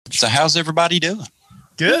So how's everybody doing?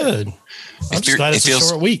 Good. I'm just glad it's a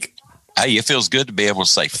short week. Hey, it feels good to be able to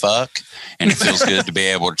say fuck, and it feels good to be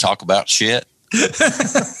able to talk about shit.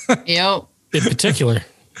 Yep. In particular.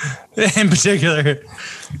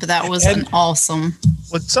 But that was an awesome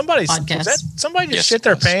podcast. Somebody just shit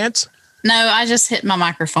their pants? No, I just hit my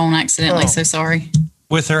microphone accidentally, so sorry.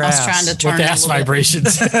 With her ass. I was trying to turn with ass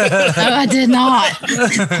vibrations. No, I did not.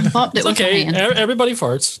 I bumped it with okay. my hand. Everybody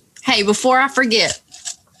farts. Hey, before I forget,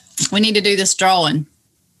 we need to do this drawing.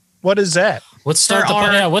 What is that? Let's start the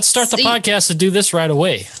podcast to do this right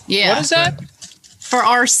away. Yeah. What is that? For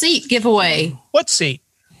our seat giveaway. What seat?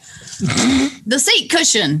 The seat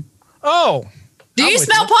cushion. Oh. Do you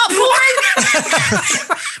smell popcorn?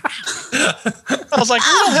 I was like,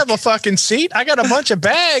 I don't have a fucking seat. I got a bunch of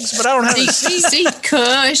bags, but I don't have a seat. Seat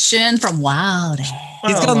cushion from Wild Ass.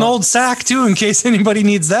 He's got an old sack, too, in case anybody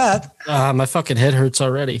needs that. My fucking head hurts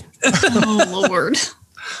already. Oh, Lord.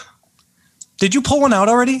 Did you pull one out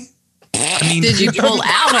already? I mean, did you pull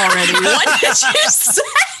out already? What did you say?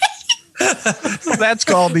 That's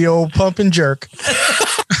called the old pump and jerk.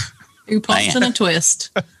 Two pumps and a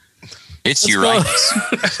twist. It's Uranus.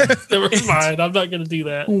 Never mind. I'm not going to do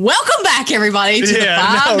that. Welcome back, everybody, to the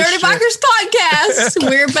Five Dirty Bikers podcast.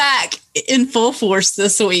 We're back in full force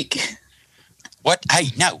this week. What? Hey,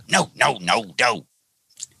 no. What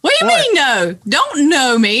do you mean, no? Don't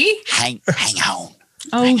know me. Hang on.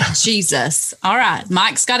 Oh, Jesus. All right.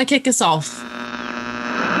 Mike's got to kick us off.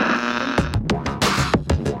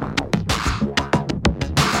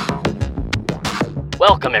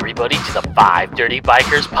 Welcome, everybody, to the Five Dirty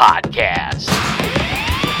Bikers podcast.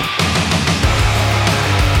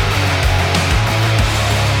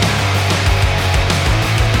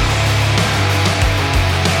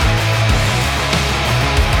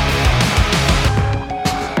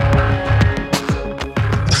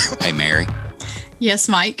 Hey, Mary. Yes,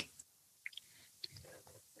 Mike.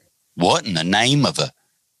 What in the name of a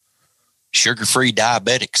sugar-free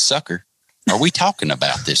diabetic sucker are we talking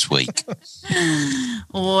about this week?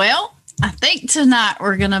 Well, I think tonight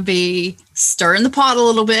we're going to be stirring the pot a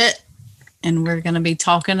little bit, and we're going to be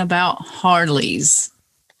talking about Harleys.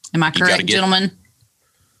 Am I correct, gentlemen?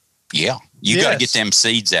 Yeah. You got to get them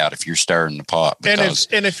seeds out if you're stirring the pot. Because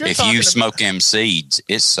if you smoke them seeds,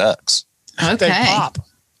 it sucks. Okay. They pop.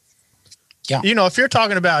 Yeah. You know, if you're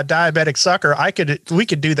talking about a diabetic sucker, we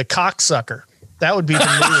could do the cocksucker. That would be the new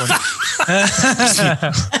one.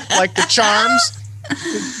 Like the Charms,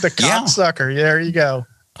 the cocksucker. There you go.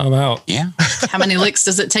 I'm out. Yeah. How many licks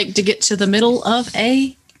does it take to get to the middle of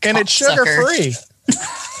a And it's sugar-free.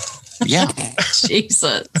 Yeah.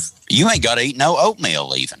 Jesus. You ain't got to eat no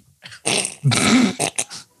oatmeal even.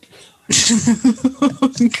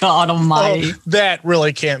 God almighty. Oh, that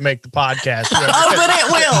really can't make the podcast.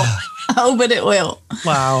 But it will.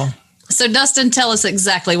 Wow. So, Dustin, tell us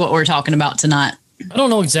exactly what we're talking about tonight. I don't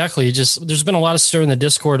know exactly. Just there's been a lot of stir in the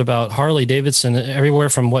Discord about Harley Davidson, everywhere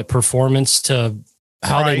from what performance to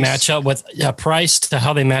how they match up with price to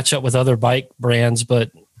how they match up with other bike brands.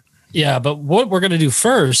 But what we're going to do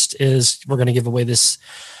first is we're going to give away this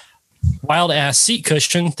Wild Ass seat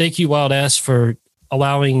cushion. Thank you, Wild Ass, for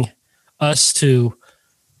allowing us to,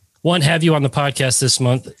 one, have you on the podcast this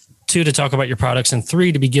month, two, to talk about your products, and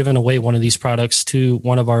three, to be giving away one of these products to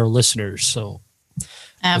one of our listeners. So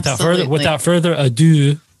without further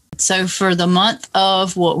ado. So for the month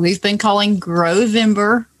of what we've been calling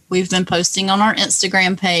Grovember, we've been posting on our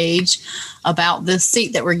Instagram page about this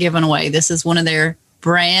seat that we're giving away. This is one of their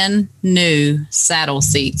brand new saddle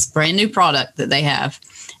seats, brand new product that they have.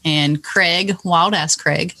 And Craig, Wild Ass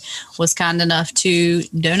Craig, was kind enough to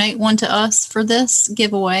donate one to us for this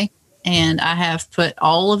giveaway. And I have put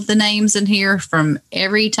all of the names in here from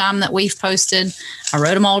every time that we've posted. I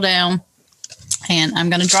wrote them all down, and I'm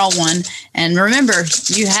going to draw one. And remember,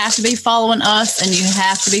 you have to be following us, and you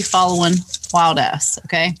have to be following Wild Ass,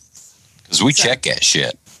 okay? Because we check that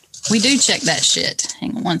shit. We do check that shit.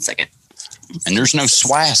 Hang on one second. And there's no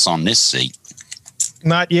swass on this seat.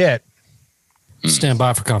 Not yet. Stand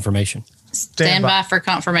by for confirmation. Stand by for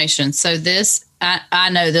confirmation. So this, I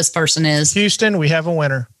know this person is. Houston, we have a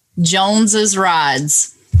winner. Jones's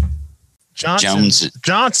Rides.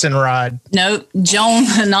 Johnson Ride. No,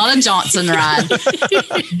 not a Johnson Ride.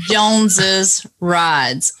 Jones's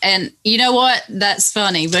Rides. And you know what? That's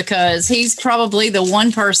funny because he's probably the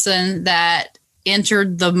one person that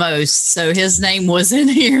entered the most. So his name was in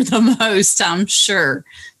here the most, I'm sure.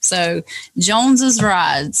 So Jones's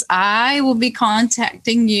Rides, I will be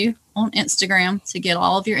contacting you on Instagram to get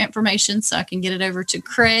all of your information so I can get it over to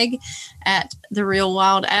Craig at The Real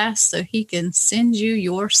Wild Ass so he can send you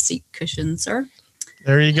your seat cushion, sir.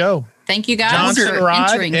 There you go. Thank you guys Johnson for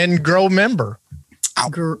Ride entering. and Grow Member.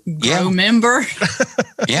 Grow Member.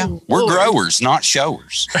 Yeah, we're growers, not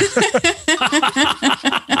showers.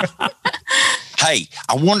 Hey,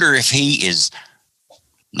 I wonder if he is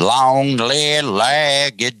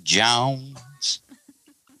long-legged Jones.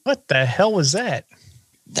 What the hell was that?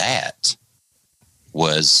 That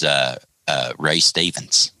was Ray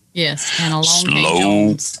Stevens. Yes, and a long Slow.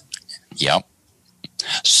 Jones. Yep.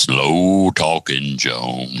 Slow talking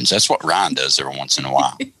Jones. That's what Ryan does every once in a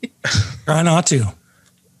while. Try not to.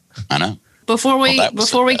 I know. Before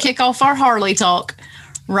we kick off our Harley talk,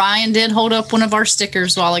 Ryan did hold up one of our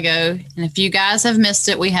stickers a while ago. And if you guys have missed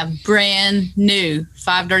it, we have brand new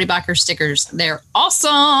 5 Dirty Biker stickers. They're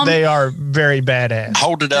awesome. They are very badass.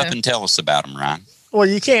 Hold it up and tell us about them, Ryan. Well,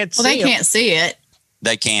 you can't see Well, they them. can't see it,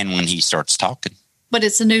 They can when he starts talking. but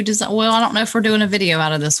it's a new design. Well, I don't know if we're doing a video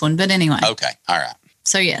out of this one, but anyway. Okay. All right.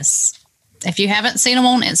 So, yes, if you haven't seen them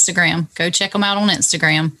on Instagram, go check them out on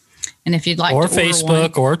Instagram. And if you'd like or to order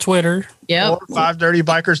Facebook one, or Twitter. yep, Or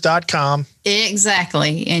 5dirtybikers.com.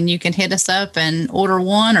 exactly. And you can hit us up and order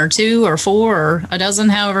 1 or 2 or 4 or a dozen,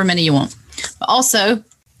 however many you want. But also,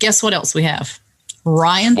 guess what else we have?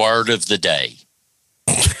 Ryan, Word of the day.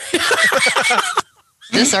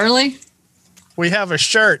 this early? We have a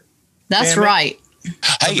shirt. That's Damn it. right.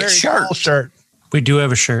 Hey, a Very shirt. cool shirt. We do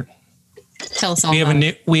have a shirt. Tell us all We have about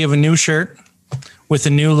it. a new shirt with a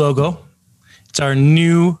new logo. It's our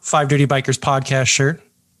new 5 Dirty Bikers podcast shirt.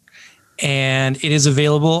 And it is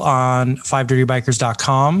available on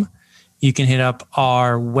 5dirtybikers.com. You can hit up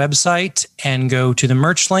our website and go to the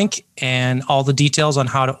merch link, and all the details on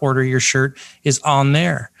how to order your shirt is on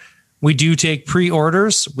there. We do take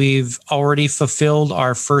pre-orders. We've already fulfilled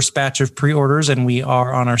our first batch of pre-orders, and we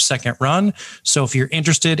are on our second run. So if you're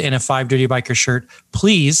interested in a 5 Dirty Biker shirt,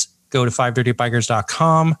 please go to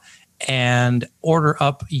 5dirtybikers.com and order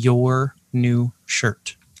up your new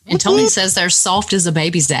shirt. And Tony says they're soft as a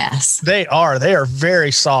baby's ass. They are. They are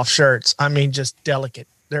very soft shirts. I mean, just delicate.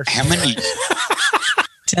 They're How many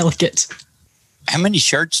Delicate.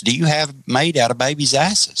 shirts do you have made out of babies'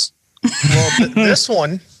 asses? Well, this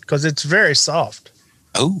one, because it's very soft.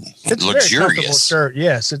 Oh, It's a very comfortable luxurious. shirt.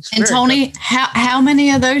 Yes, it's. And very Tony, how many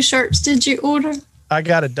of those shirts did you order? I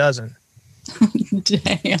got a dozen,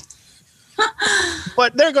 Damn.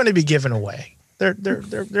 but they're going to be given away. They're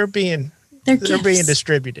being They're being gifts.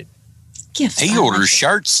 distributed. Gifts. He orders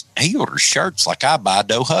shirts. He orders shirts like I buy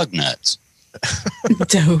dough hug nuts.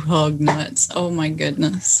 Dough hog nuts. Oh my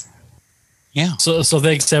goodness. Yeah. So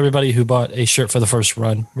thanks to everybody who bought a shirt for the first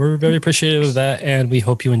run. We're very appreciative of that, and we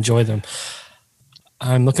hope you enjoy them.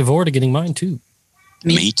 I'm looking forward to getting mine too.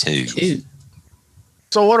 Me too.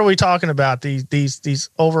 So what are we talking about? These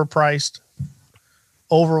overpriced,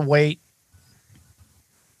 overweight,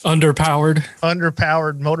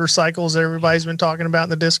 underpowered motorcycles that everybody's been talking about in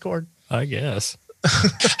the Discord? I guess.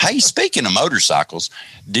 Hey, speaking of motorcycles,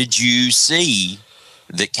 did you see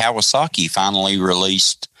that Kawasaki finally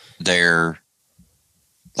released their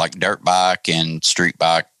like dirt bike and street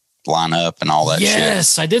bike lineup and all that shit?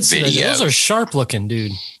 Yes, I did see that. Video. Those are sharp looking,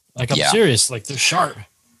 dude. Like, I'm serious. Like, they're sharp.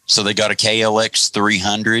 So they got a KLX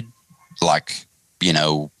 300, like, you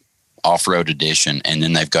know, off-road edition, and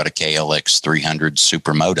then they've got a KLX 300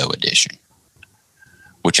 Supermoto edition,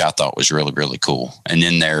 which I thought was really, really cool. And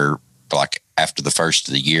then they're like, after the first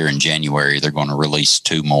of the year in January, they're going to release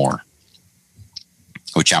 2 more,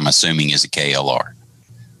 which I'm assuming is a KLR.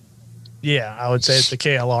 Yeah, I would say it's the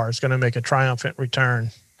KLR. It's going to make a triumphant return.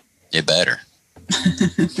 It better.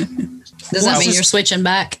 Does that mean you're switching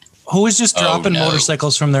back? Who is just dropping no.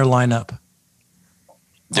 motorcycles from their lineup?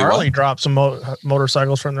 Harley dropped some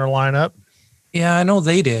motorcycles from their lineup. Yeah, I know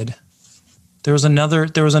they did. There was another.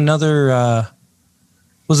 Was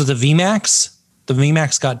it the VMAX? The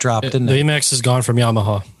VMAX got dropped, didn't The it? VMAX is gone from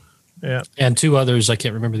Yamaha. Yeah. And 2 others. I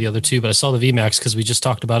can't remember the other 2, but I saw the VMAX because we just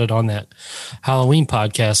talked about it on that Halloween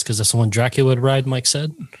podcast because that's the one Dracula would ride, Mike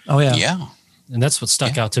said. Oh yeah. Yeah. And that's what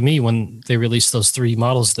stuck out to me when they released those 3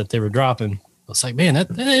 models that they were dropping. I was like, man,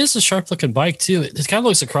 that is a sharp looking bike too. It kind of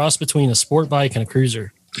looks a cross between a sport bike and a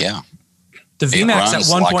cruiser. Yeah. The It VMAX runs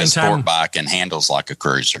at one like point a in sport time. bike and handles like a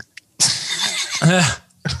cruiser.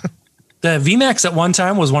 The VMAX at one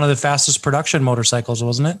time was one of the fastest production motorcycles,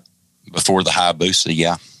 wasn't it? Before the Hayabusa,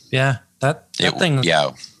 yeah. Yeah. That thing.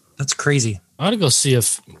 Yeah. That's crazy. I ought to go see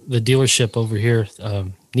if the dealership over here,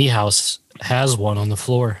 Niehaus, has one on the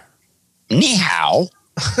floor. Ni hao.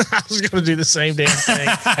 I was going to do the same damn thing.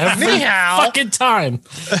 Every fucking time.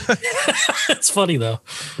 It's funny though.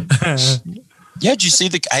 Yeah, did you see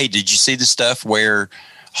the stuff where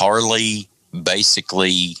Harley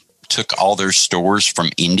basically took all their stores from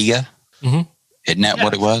India Isn't that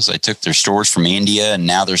what it was? They took their stores from India and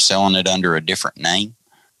now they're selling it under a different name,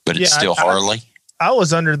 but it's still Harley. I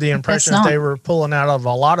was under the impression that they were pulling out of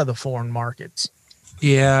a lot of the foreign markets.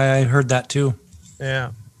 Yeah, I heard that too.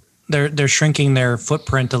 Yeah. They're shrinking their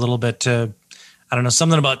footprint a little bit to, I don't know,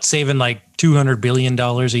 something about saving like $200 billion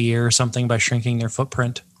a year or something by shrinking their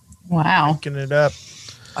footprint. Wow. Picking it up.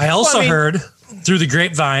 I also heard through the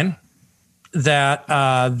grapevine that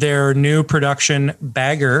their new production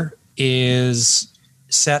bagger is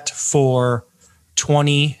set for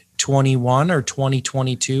 2021 or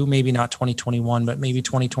 2022, maybe not 2021, but maybe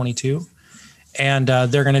 2022. And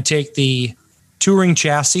they're going to take the touring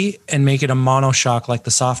chassis and make it a monoshock like the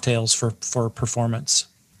Softails for performance.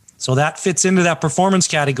 So that fits into that performance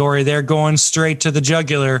category. They're going straight to the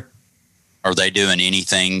jugular. Are they doing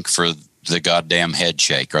anything for the goddamn head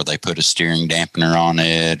shake? Are they put a steering dampener on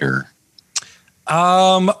it or?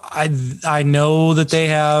 I know that they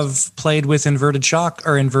have played with inverted shock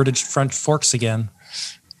or inverted front forks again.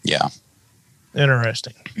 Yeah.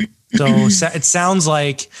 Interesting. So it sounds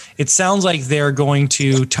like they're going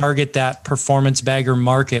to target that performance bagger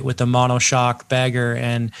market with the monoshock bagger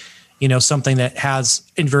and, you know, something that has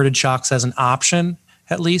inverted shocks as an option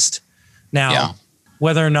at least. Now,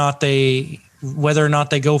 whether or not they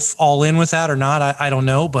go all in with that or not, I don't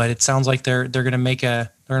know, but it sounds like they're going to make a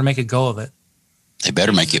go of it. They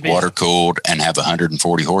better make it water cooled and have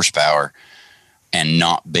 140 horsepower and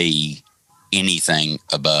not be anything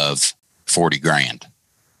above 40 grand.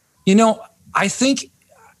 You know, I think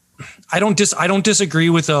I don't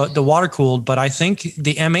disagree with the water cooled, but I think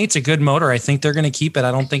the M8's a good motor. I think they're going to keep it.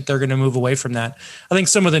 I don't think they're going to move away from that. I think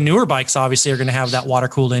some of the newer bikes obviously are going to have that water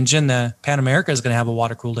cooled engine. The Pan America is going to have a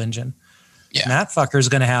water cooled engine. Yeah. And that fucker is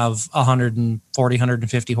going to have 140,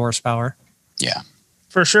 150 horsepower. Yeah.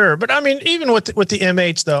 For sure. But I mean, even with the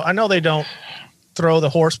M8s though, I know they don't throw the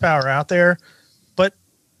horsepower out there, but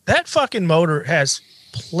that fucking motor has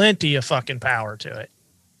plenty of fucking power to it.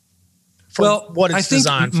 What it's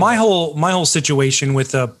designed for. My whole situation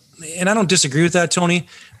with and I don't disagree with that, Tony.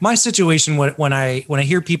 My situation when I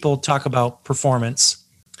hear people talk about performance,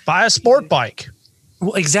 buy a sport bike.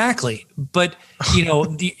 Well, exactly. But you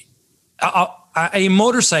know, a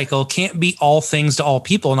motorcycle can't be all things to all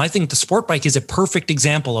people. And I think the sport bike is a perfect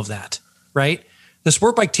example of that, right? The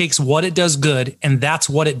sport bike takes what it does good, and that's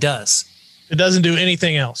what it does. It doesn't do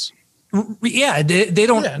anything else. Yeah, they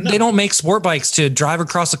don't make sport bikes to drive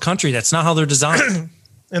across the country. That's not how they're designed.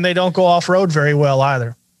 And they don't go off-road very well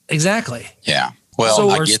either. Exactly. Yeah. Well, so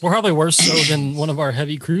we're probably worse so than one of our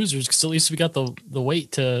heavy cruisers because at least we got the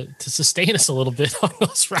weight to sustain us a little bit on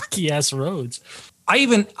those rocky ass roads. I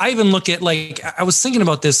even look at, like, I was thinking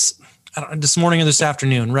about this morning or this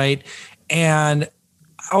afternoon, right? And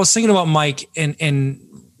I was thinking about Mike and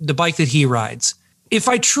the bike that he rides. If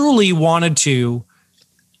I truly wanted to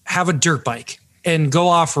have a dirt bike and go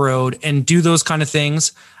off road and do those kind of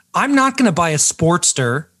things, I'm not going to buy a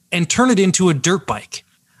Sportster and turn it into a dirt bike.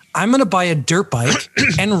 I'm going to buy a dirt bike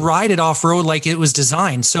and ride it off road like it was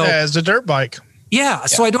designed. So as a dirt bike. Yeah.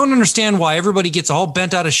 So I don't understand why everybody gets all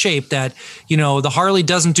bent out of shape that, you know, the Harley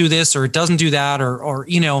doesn't do this or it doesn't do that, or,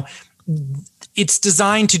 you know, it's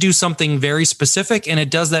designed to do something very specific and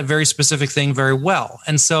it does that very specific thing very well.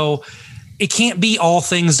 And so it can't be all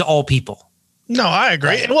things to all people. No, I agree.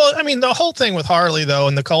 Right. Well, I mean, the whole thing with Harley though,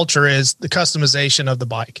 and the culture is the customization of the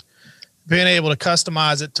bike, being able to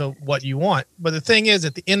customize it to what you want. But the thing is,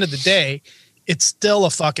 at the end of the day, it's still a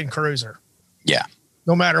fucking cruiser. Yeah.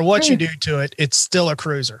 No matter what you do to it, it's still a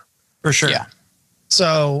cruiser. For sure. Yeah.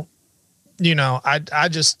 So, you know, I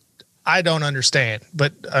don't understand.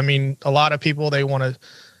 But I mean, a lot of people, they want to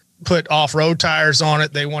put off-road tires on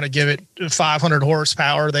it. They want to give it 500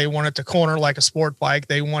 horsepower. They want it to corner like a sport bike.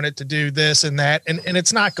 They want it to do this and that. And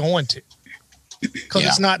it's not going to, because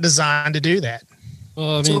it's not designed to do that.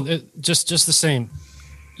 Well, I mean, just the same.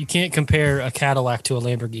 You can't compare a Cadillac to a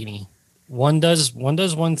Lamborghini. One does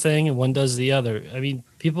one thing and one does the other. I mean,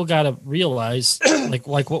 people got to realize, like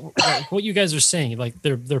what you guys are saying, like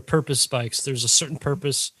they're purpose bikes. There's a certain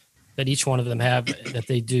purpose that each one of them have that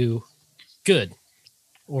they do good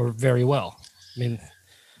or very well. I mean,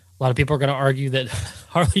 a lot of people are going to argue that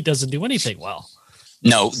Harley doesn't do anything well.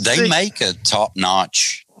 No, they make a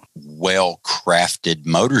top-notch, well-crafted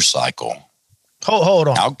motorcycle. Hold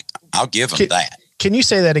on. I'll give them that. Can you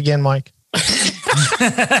say that again, Mike?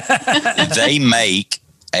 They make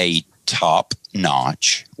a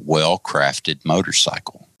top-notch, well-crafted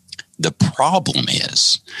motorcycle. The problem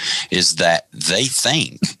is that they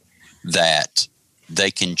think that they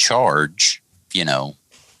can charge, you know,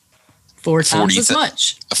 four times as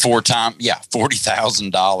much.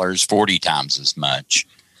 $40,000, 40 times as much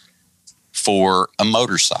for a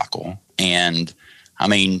motorcycle. And I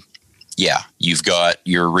mean, yeah, you've got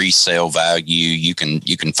your resale value. You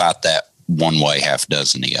can fight that one way, half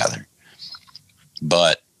dozen the other.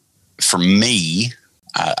 But for me,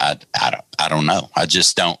 I don't know. I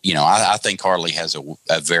just don't, I think Harley has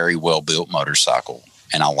a very well built motorcycle,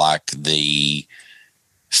 and I like the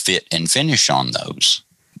fit and finish on those,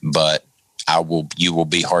 but you will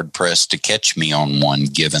be hard pressed to catch me on one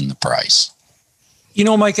given the price.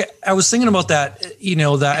 Mike, I was thinking about that,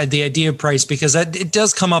 the idea of price, because it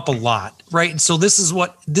does come up a lot, right? And so this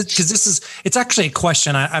is it's actually a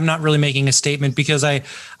question. I'm not really making a statement, because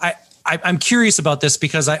I'm curious about this,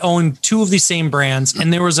 because I own two of the same brands,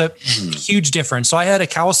 and there was a huge difference. So I had a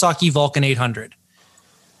Kawasaki Vulcan 800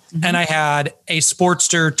 and I had a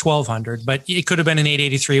Sportster 1200, but it could have been an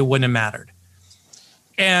 883. It wouldn't have mattered.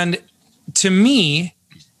 And to me,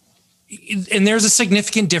 and there's a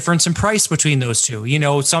significant difference in price between those two,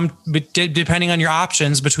 some depending on your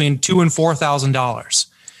options between $2,000 and $4,000.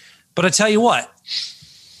 But I tell you what,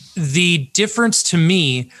 the difference to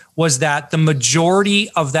me was that the majority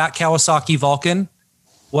of that Kawasaki Vulcan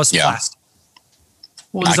was plastic.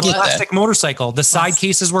 It was a plastic motorcycle. The side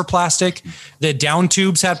cases were plastic. The down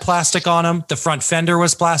tubes had plastic on them. The front fender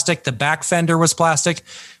was plastic. The back fender was plastic.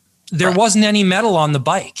 There wasn't any metal on the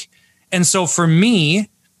bike. And so for me,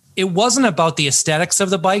 it wasn't about the aesthetics of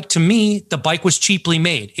the bike. To me, the bike was cheaply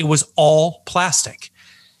made. It was all plastic.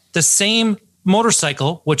 The same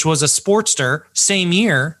motorcycle, which was a Sportster, same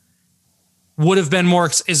year, would have been more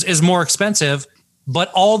expensive,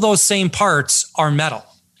 but all those same parts are metal.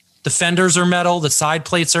 The fenders are metal. The side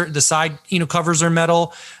plates covers are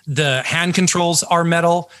metal. The hand controls are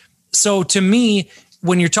metal. So to me,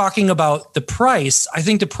 when you're talking about the price, I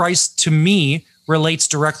think the price to me relates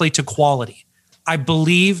directly to quality. I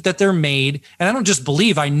believe that they're made, and I don't just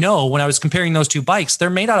believe, I know when I was comparing those two bikes,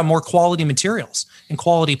 they're made out of more quality materials and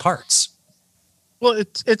quality parts. Well,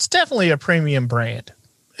 it's definitely a premium brand.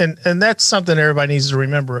 And that's something everybody needs to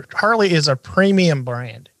remember. Harley is a premium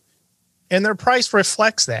brand, and their price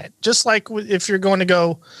reflects that. Just like if you're going to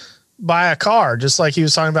go buy a car, just like he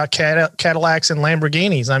was talking about Cadillacs and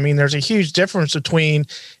Lamborghinis. I mean, there's a huge difference between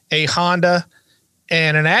a Honda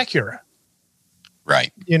and an Acura.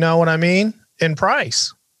 Right. You know what I mean? In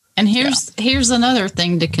price. And here's another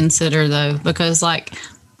thing to consider, though, because like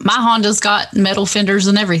my Honda's got metal fenders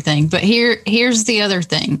and everything. But here's the other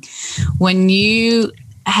thing. When you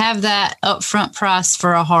have that upfront price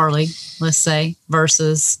for a Harley, let's say,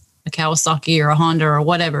 versus a Kawasaki or a Honda or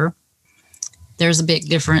whatever, there's a big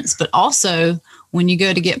difference. But also, when you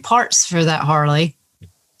go to get parts for that Harley,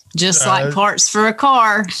 just like parts for a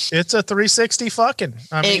car, it's a 360 fucking.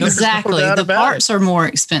 I mean, exactly. No the parts are more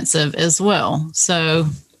expensive as well. So,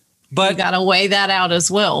 but you got to weigh that out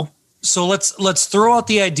as well. So let's throw out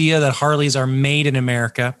the idea that Harleys are made in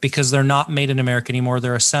America, because they're not made in America anymore.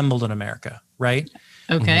 They're assembled in America, right?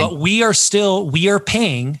 Okay. But we are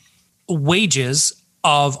paying wages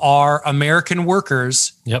of our American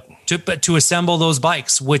workers to assemble those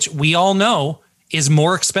bikes, which we all know is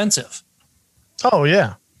more expensive. Oh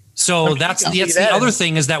yeah. So that's the other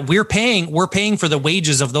thing, is that we're paying for the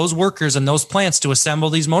wages of those workers and those plants to assemble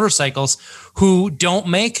these motorcycles who don't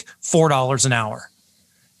make $4 an hour.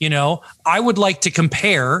 I would like to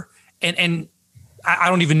compare, and I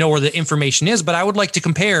don't even know where the information is, but I would like to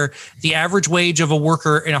compare the average wage of a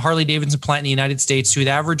worker in a Harley Davidson plant in the United States to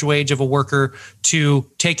the average wage of a worker to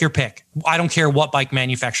take your pick. I don't care what bike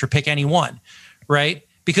manufacturer, pick any one, right?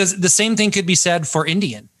 Because the same thing could be said for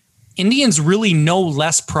Indian. Indian's really no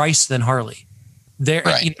less price than Harley. They're,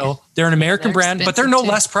 they're an American brand, but they're no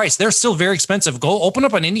less price. They're still very expensive. Go open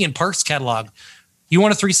up an Indian parts catalog. You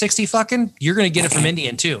want a 360 fucking? You're going to get it from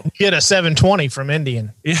Indian too. Get a 720 from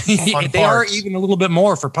Indian. They are even a little bit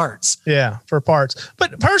more for parts. Yeah, for parts.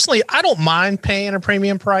 But personally, I don't mind paying a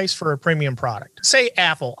premium price for a premium product. Say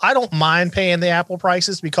Apple. I don't mind paying the Apple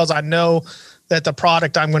prices, because I know that the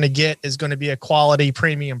product I'm going to get is going to be a quality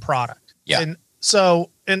premium product. Yeah. And so,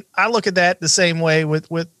 and I look at that the same way with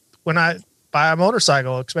when I buy a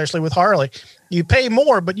motorcycle, especially with Harley. You pay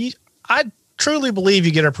more, but I truly believe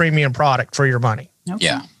you get a premium product for your money. Okay.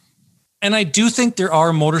 Yeah. And I do think there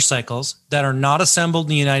are motorcycles that are not assembled in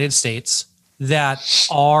the United States that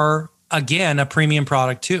are, again, a premium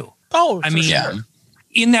product too. Oh, I mean,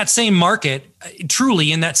 in that same market,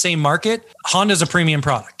 truly in that same market, Honda's a premium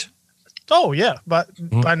product. Oh yeah, but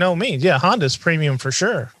by no means. Yeah, Honda's premium for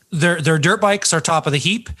sure. Their dirt bikes are top of the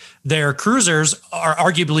heap. Their cruisers are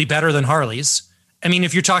arguably better than Harleys. I mean,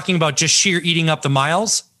 if you're talking about just sheer eating up the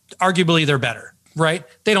miles, arguably they're better, right?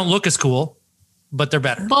 They don't look as cool, but they're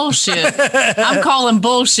better. Bullshit. I'm calling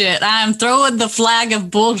bullshit. I'm throwing the flag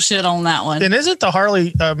of bullshit on that one. And isn't the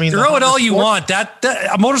Harley, I mean, Throw it all you want. That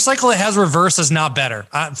a motorcycle that has reverse is not better.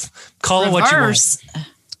 Call it what you want.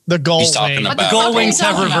 The Gold He's talking Wing. about The Gold Wings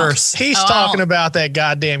have reverse. He's talking about that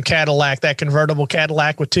goddamn Cadillac, that convertible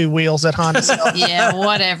Cadillac with 2 wheels that Honda sells. Yeah,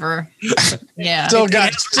 whatever. Yeah. Still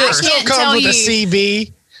comes with a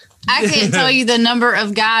CB. I can't tell you the number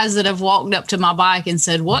of guys that have walked up to my bike and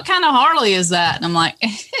said, "What kind of Harley is that?" And I'm like,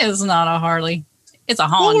 "It's not a Harley. It's a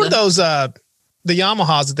Honda." What were those, the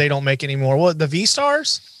Yamahas that they don't make anymore? What, the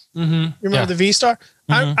V-Stars? Mm-hmm. You remember the V-Star?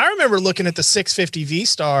 Mm-hmm. I remember looking at the 650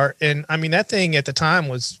 V-Star, and I mean, that thing at the time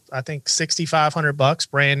was, I think,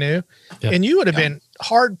 $6,500 brand new. Yeah. And you would have been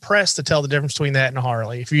hard pressed to tell the difference between that and a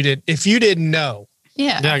Harley if you didn't know.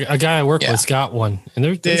 Yeah. A guy I work with got one, and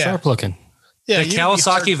they're sharp looking. Yeah, the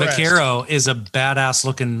Kawasaki Vaquero is a badass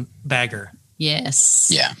looking bagger. Yes.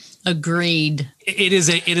 Yeah. Agreed. It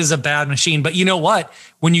is a bad machine, but you know what?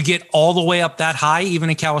 When you get all the way up that high, even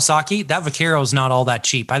in Kawasaki, that Vaquero is not all that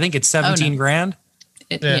cheap. I think it's 17 grand.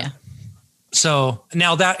 Yeah. So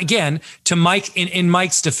now that, again, to Mike, in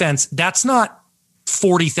Mike's defense, that's not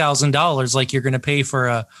 $40,000 like you're going to pay for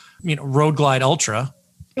a Road Glide Ultra.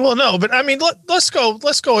 Well, no, but I mean, let's go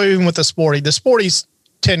even with the Sporty. The Sporty's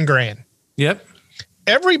 10 grand. Yep.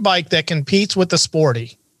 Every bike that competes with the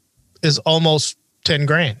Sporty is almost 10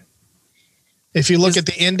 grand. If you look at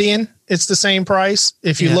the Indian, it's the same price.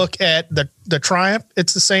 If you look at the Triumph,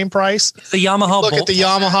 it's the same price. The Yamaha Look Bolt. at the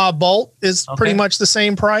Yamaha Bolt is pretty much the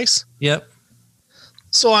same price. Yep.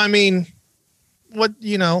 So, I mean,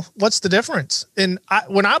 what's the difference? And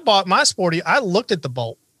when I bought my Sporty, I looked at the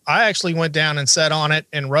Bolt. I actually went down and sat on it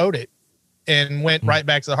and rode it and went right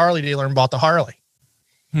back to the Harley dealer and bought the Harley.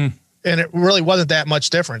 And it really wasn't that much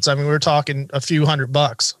difference. I mean, we were talking a few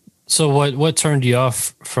 $100. So what turned you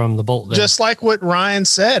off from the Bolt then? Just like what Ryan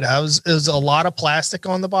said, it was a lot of plastic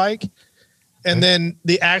on the bike. And then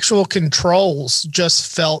the actual controls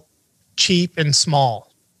just felt cheap and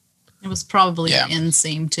small. It was probably an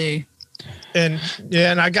inseam too. And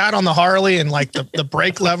I got on the Harley, and like the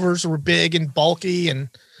brake levers were big and bulky, and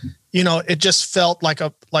it just felt like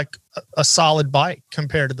a solid bike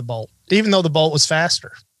compared to the Bolt, even though the Bolt was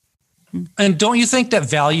faster. And don't you think that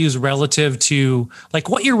value is relative to like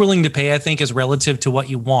what you're willing to pay? I think is relative to what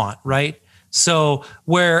you want, right? So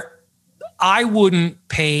where I wouldn't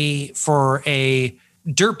pay for a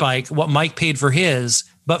dirt bike what Mike paid for his,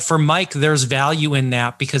 but for Mike, there's value in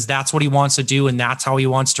that because that's what he wants to do and that's how he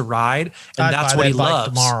wants to ride, and that's what he loves.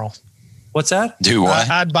 Tomorrow, what's that? Do what?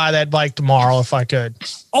 I'd buy that bike tomorrow if I could.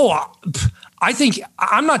 Oh, I think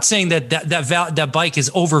I'm not saying that bike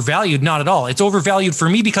is overvalued. Not at all. It's overvalued for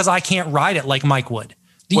me because I can't ride it like Mike would.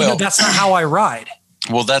 Well, that's not how I ride.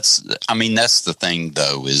 Well, that's the thing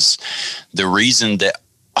though, is the reason that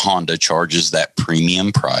Honda charges that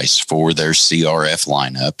premium price for their CRF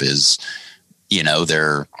lineup is,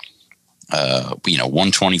 their,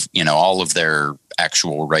 120, all of their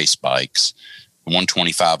actual race bikes,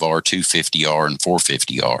 125R, 250R, and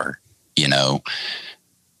 450R,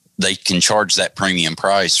 they can charge that premium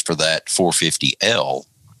price for that 450L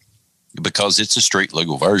because it's a street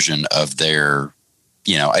legal version of their,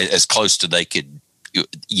 as close to they could.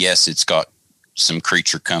 Yes, it's got some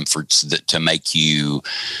creature comforts to make you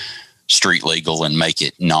street legal and make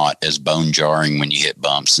it not as bone jarring when you hit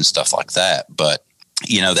bumps and stuff like that. But,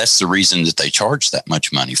 that's the reason that they charge that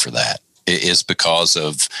much money for that. It is because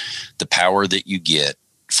of the power that you get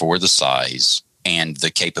for the size and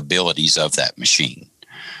the capabilities of that machine.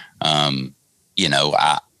 And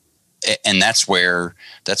that's where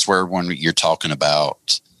when you're talking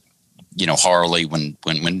about, Harley, when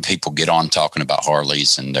people get on talking about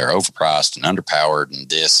Harleys and they're overpriced and underpowered and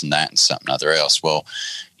this and that and something other else. Well,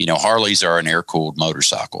 Harleys are an air-cooled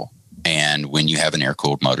motorcycle. And when you have an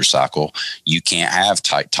air-cooled motorcycle, you can't have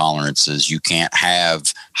tight tolerances. You can't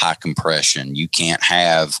have high compression. You can't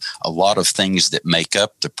have a lot of things that make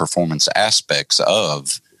up the performance aspects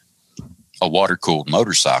of a water-cooled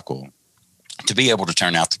motorcycle to be able to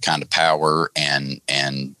turn out the kind of power and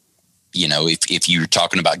if you're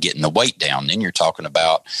talking about getting the weight down, then you're talking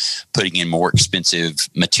about putting in more expensive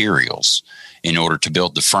materials in order to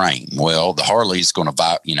build the frame. Well, the Harley's going to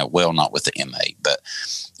not with the M8, but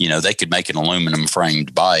they could make an aluminum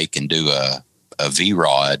framed bike and do a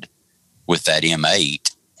V-Rod with that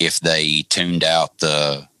M8 if they tuned out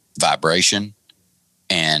the vibration,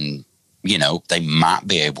 and they might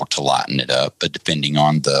be able to lighten it up, but depending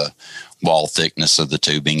on the wall thickness of the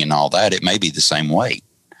tubing and all that, it may be the same weight.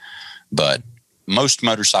 But most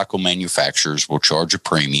motorcycle manufacturers will charge a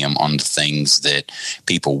premium on the things that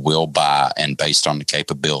people will buy and based on the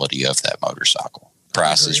capability of that motorcycle.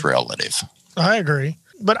 Price is relative. I agree.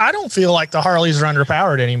 But I don't feel like the Harleys are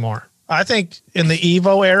underpowered anymore. I think in the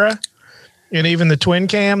Evo era and even the twin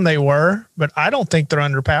cam, they were, but I don't think they're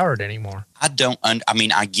underpowered anymore. I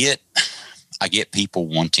get people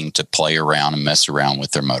wanting to play around and mess around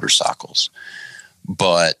with their motorcycles,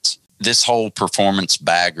 but this whole performance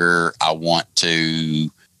bagger, I want to,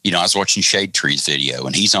 I was watching Shade Tree's video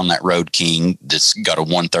and he's on that Road King that's got a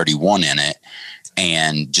 131 in it,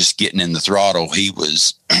 and just getting in the throttle, he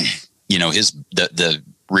was, the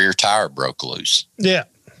rear tire broke loose. Yeah.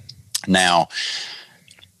 Now,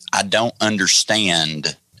 I don't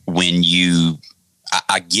understand when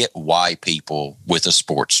I get why people with a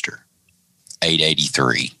Sportster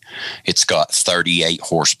 883, it's got 38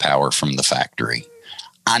 horsepower from the factory.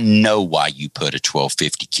 I know why you put a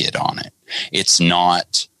 1250 kit on it. It's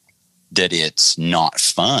not that it's not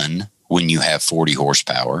fun when you have 40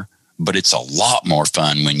 horsepower, but it's a lot more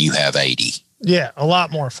fun when you have 80. Yeah, a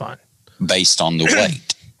lot more fun. Based on the weight.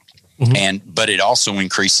 But it also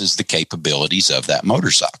increases the capabilities of that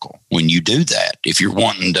motorcycle when you do that. If you're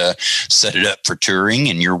wanting to set it up for touring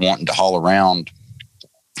and you're wanting to haul around,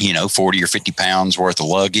 40 or 50 pounds worth of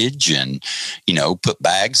luggage and, put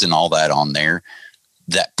bags and all that on there,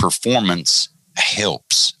 that performance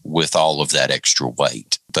helps with all of that extra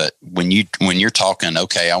weight. But when you're talking,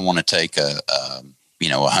 okay, I want to take a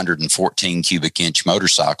 114 cubic inch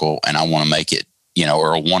motorcycle and I want to make it,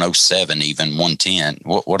 or a 107, even 110.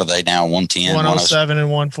 What are they now? 110, 107 and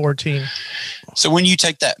 114. So when you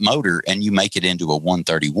take that motor and you make it into a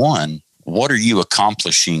 131, what are you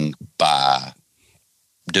accomplishing by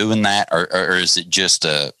doing that? Or is it just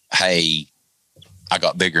hey, I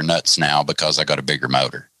got bigger nuts now because I got a bigger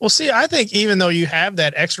motor? Well, see, I think even though you have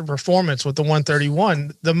that extra performance with the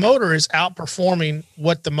 131, the motor is outperforming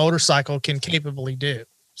what the motorcycle can capably do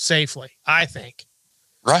safely, I think.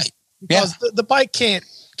 Right. Because the bike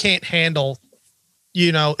can't handle,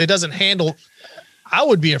 it doesn't handle. I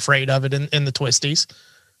would be afraid of it in the twisties.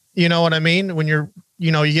 You know what I mean? When you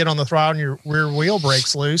get on the throttle and your rear wheel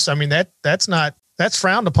breaks loose. I mean, that's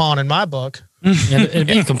frowned upon in my book. And to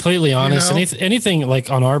be completely honest, anything like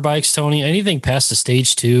on our bikes, Tony, anything past the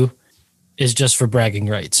stage 2 is just for bragging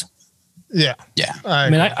rights. Yeah. Yeah.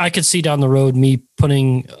 I could see down the road me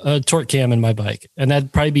putting a torque cam in my bike, and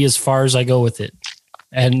that'd probably be as far as I go with it.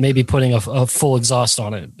 And maybe putting a full exhaust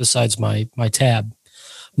on it besides my tab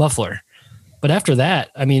muffler. But after that,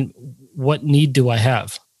 what need do I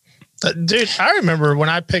have? Dude, I remember when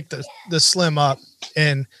I picked the Slim up,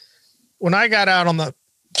 and when I got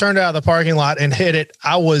turned out of the parking lot and hit it,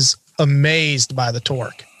 I was amazed by the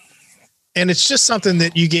torque. And it's just something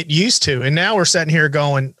that you get used to. And now we're sitting here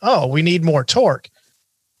going, oh, we need more torque.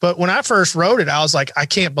 But when I first rode it, I was like, I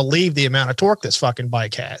can't believe the amount of torque this fucking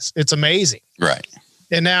bike has. It's amazing. Right.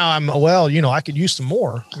 And now I could use some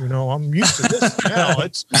more. I'm used to this now.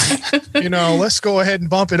 It's, let's go ahead and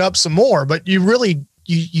bump it up some more. But you really,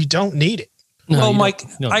 you don't need it. Well, Mike,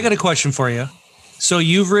 I got a question for you. So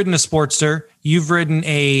you've ridden a Sportster, you've ridden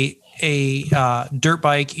a dirt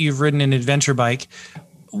bike, you've ridden an adventure bike.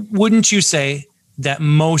 Wouldn't you say that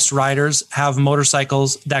most riders have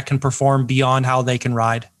motorcycles that can perform beyond how they can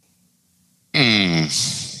ride?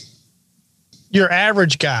 Your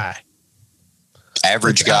average guy.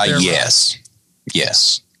 Average guy, yes.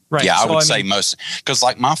 Yes. Right. Yeah, I would say most, because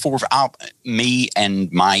like me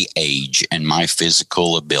and my age and my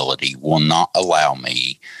physical ability will not allow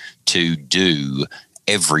me to do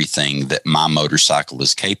everything that my motorcycle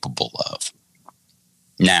is capable of.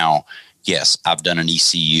 Now, yes, I've done an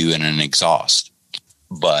ECU and an exhaust,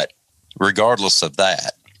 but regardless of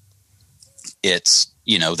that, it's,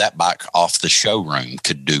 that bike off the showroom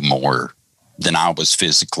could do more than I was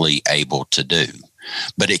physically able to do.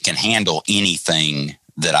 But it can handle anything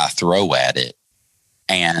that I throw at it.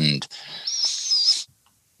 And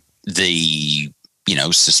the,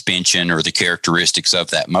 suspension or the characteristics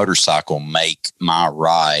of that motorcycle make my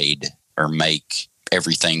ride or make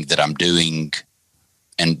everything that I'm doing.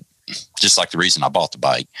 And just like the reason I bought the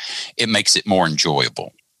bike, it makes it more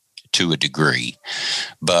enjoyable to a degree.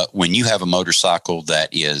 But when you have a motorcycle that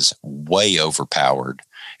is way overpowered,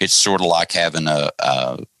 it's sort of like having a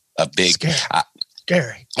big...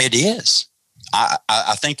 Scary. It is.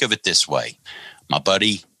 I think of it this way. My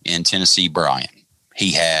buddy in Tennessee, Brian,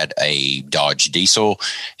 he had a Dodge Diesel.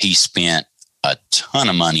 He spent a ton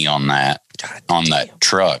of money on that, that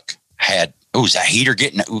truck. Was that heater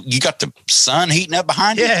you got the sun heating up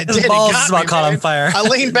behind it? Yeah, it His did. balls It about caught on fire. I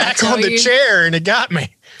leaned back on the chair and it got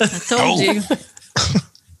me. I told you.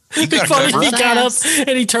 You got to Funny, cover he up. got up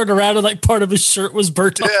and he turned around and like part of his shirt was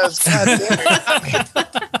burnt off. Yes,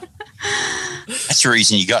 That's the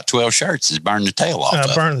reason you got 12 shirts is burn the tail off.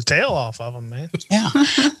 Of burn the tail off of them, man. Yeah.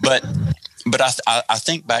 But I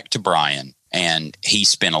think back to Brian, and he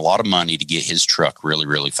spent a lot of money to get his truck really,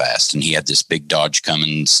 really fast. And he had this big Dodge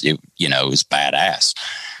Cummins, it was badass.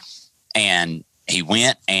 And he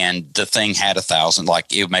went, and the thing had 1,000,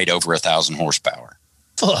 like it made over 1,000 horsepower.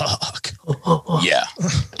 Fuck. Yeah.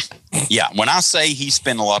 Yeah. When I say he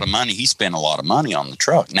spent a lot of money, he spent a lot of money on the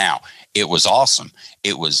truck. Now, it was awesome.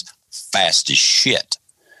 It was fast as shit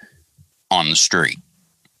on the street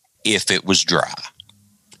if it was dry.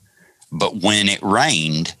 But when it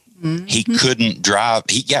rained, he couldn't drive.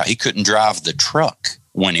 He couldn't drive the truck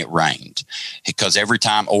when it rained, because every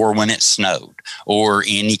time, or when it snowed, or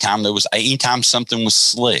anytime something was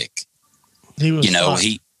slick, He was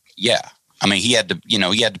I mean, he had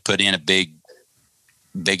to put in a big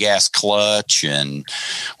ass clutch and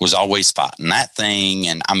was always fighting that thing.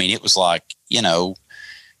 And I mean, it was like,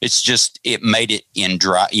 it's just, it made it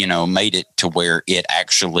made it to where it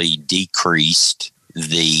actually decreased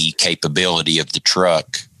the capability of the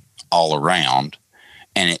truck all around.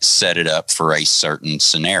 And it set it up for a certain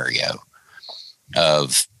scenario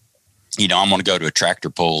of, I'm going to go to a tractor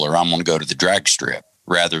pull, or I'm going to go to the drag strip,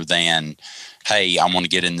 rather than, hey, I want to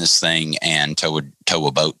get in this thing and tow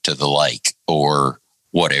a boat to the lake or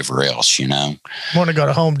whatever else, I want to go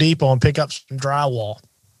to Home Depot and pick up some drywall.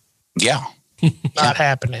 Yeah. Not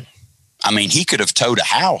happening. I mean, he could have towed a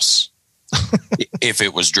house if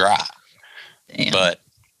it was dry. Damn. But,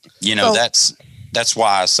 that's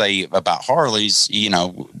why I say about Harleys,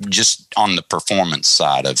 just on the performance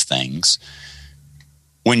side of things,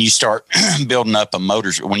 when you start building a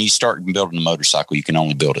motorcycle, you can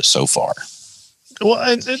only build it so far. Well,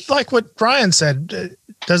 and like what Brian said,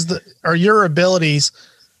 are your abilities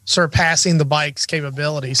surpassing the bike's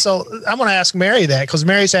capability? So I'm going to ask Mary that, because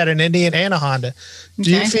Mary's had an Indian and a Honda.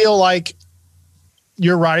 Do you feel like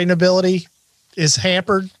your riding ability is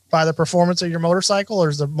hampered by the performance of your motorcycle, or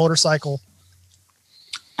is the motorcycle?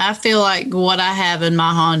 I feel like what I have in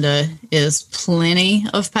my Honda is plenty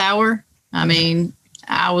of power. I mean,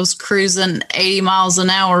 I was cruising 80 miles an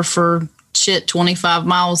hour for 25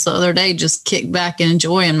 miles the other day, just kick back and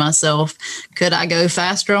enjoying myself. Could I go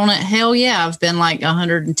faster on it? Hell yeah. I've been like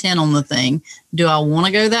 110 on the thing. Do I want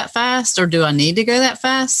to go that fast, or do I need to go that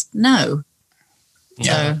fast? No.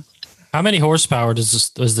 Yeah. So How many horsepower does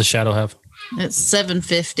the Shadow have? it's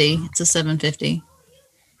 750. It's a 750.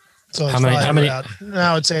 So it's How many?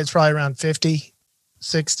 I would say it's probably around 50,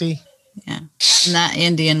 60. Yeah. And that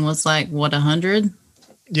Indian was like, what, 100?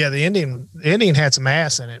 Yeah, the Indian had some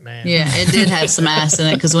ass in it, man. Yeah, it did have some ass in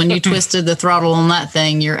it, because when you twisted the throttle on that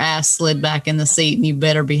thing, your ass slid back in the seat, and you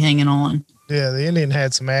better be hanging on. Yeah, the Indian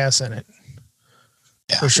had some ass in it.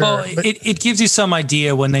 Yeah. For sure. Well, it gives you some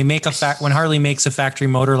idea when they make when Harley makes a factory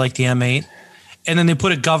motor like the M8, and then they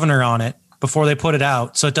put a governor on it before they put it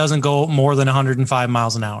out, so it doesn't go more than 105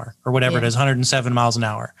 miles an hour or whatever it is, 107 miles an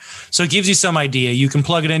hour. So it gives you some idea. You can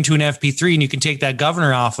plug it into an FP3 and you can take that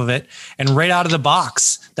governor off of it, and right out of the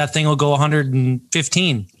box, that thing will go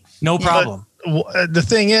 115. No problem. But the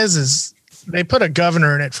thing is they put a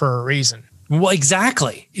governor in it for a reason. Well,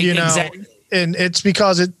 exactly. Exactly. And it's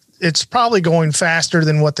because it's probably going faster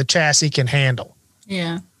than what the chassis can handle.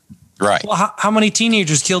 Yeah. Right. Well, how many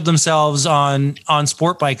teenagers killed themselves on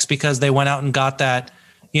sport bikes because they went out and got that,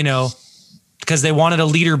 because they wanted a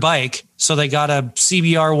liter bike. So they got a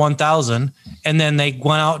CBR 1000, and then they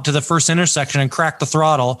went out to the first intersection and cracked the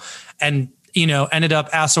throttle and, ended up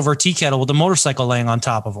ass over tea kettle with the motorcycle laying on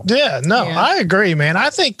top of them. Yeah, no, yeah. I agree, man. I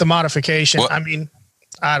think the modification,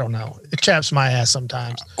 I don't know. It chaps my ass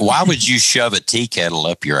sometimes. Why would you shove a tea kettle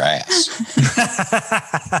up your ass?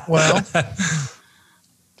 Well,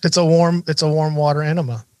 it's a warm water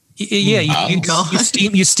enema. Yeah,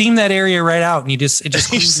 you steam that area right out, and it just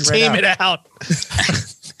you steam it out.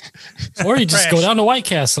 Or you just go down to White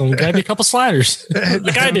Castle and grab you a couple sliders,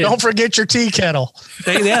 like I did. Don't forget your tea kettle.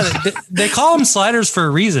 They call them sliders for a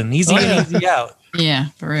reason. Easy in, easy out. Yeah,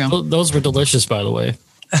 for real. Those were delicious, by the way.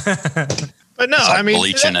 But no, it's like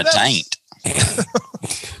bleaching a taint.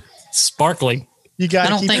 Sparkling. You got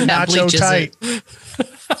to keep your nacho tight.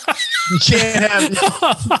 You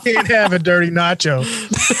can't have a dirty nacho.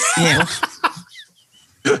 Yeah.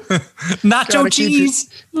 Nacho cheese.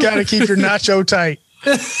 Got to keep your nacho tight.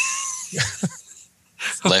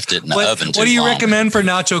 Left it in the oven. What do you recommend for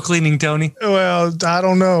nacho cleaning, Tony? Well, I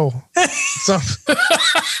don't know.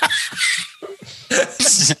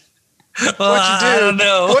 I don't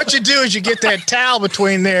know. What you do is you get that towel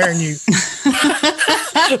between there and you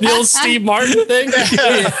The old Steve Martin thing.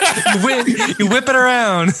 You whip it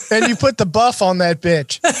around. and you put the buff on that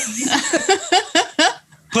bitch.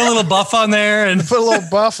 Put a little buff on there and Put a little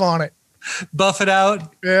buff on it. buff it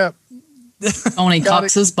out. Yeah. Tony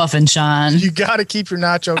Cox's Buff and Shine. You got to keep your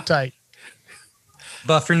nacho tight.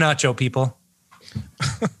 Buff your nacho, people.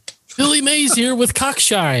 Billy Mays here with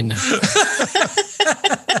Cockshine.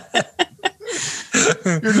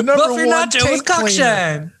 You're the number Buff your one nacho with tank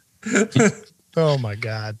cleaner. Cockshine. Oh my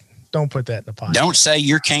God. Don't put that in the pot. Don't say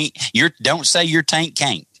your tank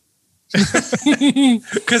can't.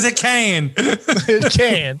 Because it can. It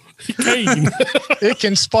can. It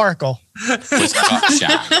can sparkle. With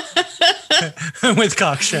Cockshine. With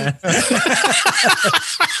Cockshine.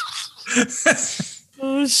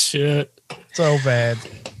 Oh shit. So bad.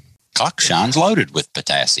 Cockshine's loaded with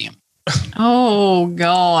potassium. Oh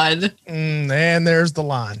God. And there's the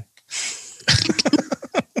line.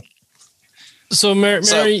 So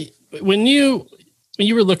Mary, when you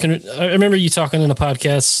were looking at, I remember you talking in a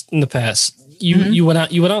podcast in the past. You went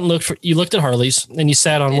out and looked at Harleys and you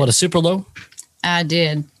sat on what, a super low? I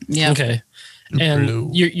did. Yeah. Okay.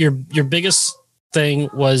 And your biggest thing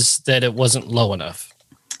was that it wasn't low enough.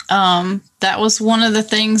 That was one of the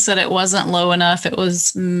things, that it wasn't low enough. It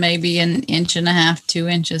was maybe 1.5 inches, 2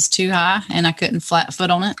 inches too high, and I couldn't flat foot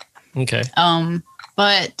on it. Okay.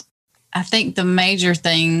 But I think the major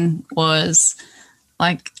thing was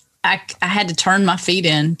like I had to turn my feet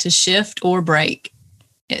in to shift or brake.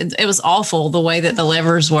 It was awful the way that the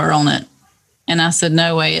levers were on it. And I said,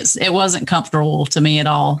 no way. It wasn't comfortable to me at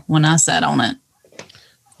all when I sat on it.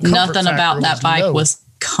 Nothing about that bike was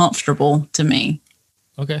comfortable to me.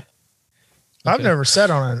 Okay. I've never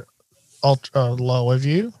sat on an ultra low. Have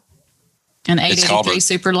you? An 883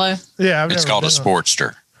 super low? Yeah. It's called a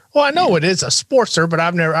Sportster. Well, I know it is a Sportster, but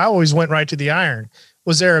I always went right to the iron.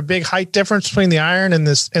 Was there a big height difference between the iron and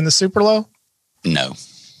the super low? No.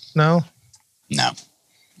 No.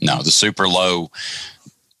 The super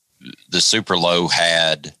low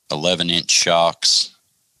had 11-inch shocks,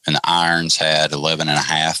 and the irons had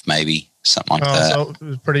 11.5, maybe something like that. So it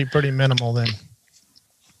was pretty minimal then.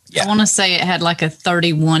 Yeah. I want to say it had like a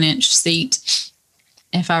 31-inch seat,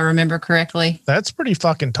 if I remember correctly. That's pretty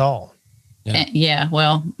fucking tall. Yeah. Yeah.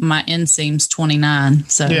 Well, my inseam's 29.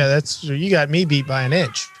 So Yeah, you got me beat by an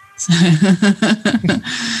inch.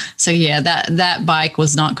 So yeah, that bike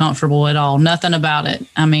was not comfortable at all. Nothing about it.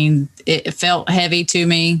 I mean, it felt heavy to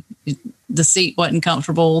me. The seat wasn't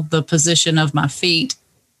comfortable. The position of my feet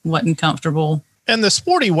wasn't comfortable. And the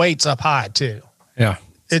sporty weight's up high too. Yeah.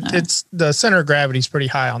 It's the center of gravity is pretty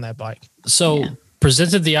high on that bike. So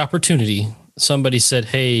presented the opportunity, somebody said,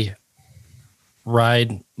 hey,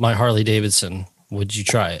 ride my Harley Davidson. Would you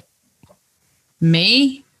try it?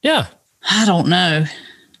 Me? Yeah. I don't know.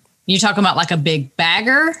 You talking about like a big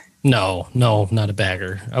bagger? No, not a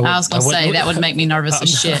bagger. I was going to say that would make me nervous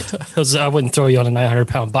as shit. I wouldn't throw you on a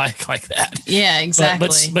 900-pound bike like that. Yeah, exactly.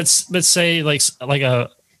 But say like an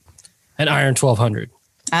Iron 1200.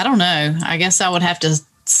 I don't know. I guess I would have to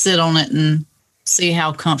sit on it and see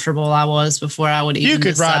how comfortable I was before I would even. You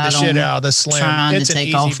could ride the shit out of the Slim. It's an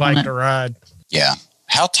easy bike to ride. Yeah.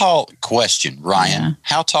 How tall? Question, Ryan. Yeah.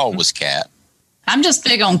 How tall was Kat? I'm just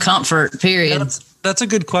big on comfort. Period. That's a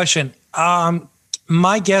good question.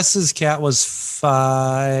 My guess is Kat was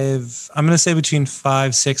 5. I'm going to say between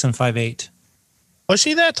 5'6" and 5'8". Was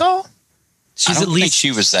she that tall? She's I don't at least think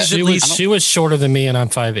she was that. She was shorter than me, and I'm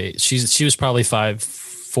 5'8". She was probably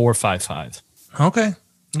 5'4", 5'5". Okay.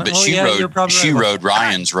 But she rode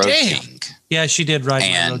Ryan's Road King. Yeah, she did ride my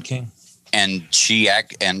And- Road King. And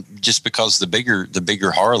just because the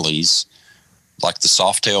bigger Harleys, like the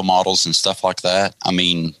Softail models and stuff like that, I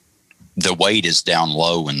mean, the weight is down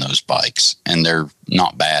low in those bikes, and they're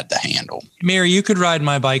not bad to handle. Mary, you could ride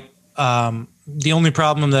my bike. The only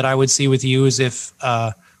problem that I would see with you is if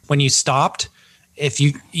when you stopped, if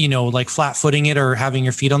you like flat footing it or having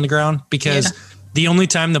your feet on the ground, because the only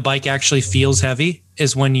time the bike actually feels heavy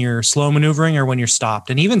is when you're slow maneuvering or when you're stopped.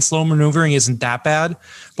 And even slow maneuvering isn't that bad,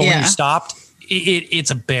 but when you're stopped,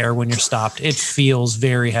 it's a bear when you're stopped. It feels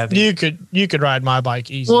very heavy. You could ride my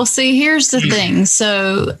bike easy. Well, see, here's the thing.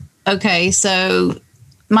 So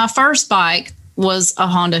my first bike was a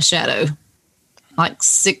Honda Shadow, like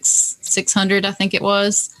 600, I think it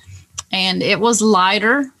was. And it was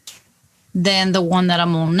lighter than the one that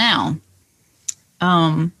I'm on now.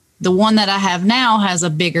 The one that I have now has a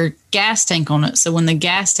bigger gas tank on it. So when the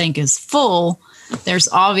gas tank is full, there's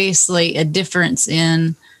obviously a difference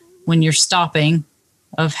in when you're stopping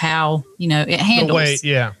of how, it handles. The weight,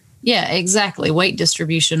 yeah. Yeah, exactly. Weight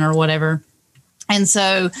distribution or whatever. And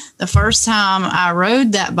so the first time I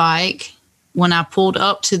rode that bike, when I pulled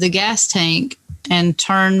up to the gas tank and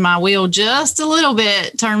turned my wheel just a little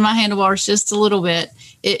bit, turned my handlebars just a little bit,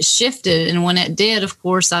 it shifted. And when it did, of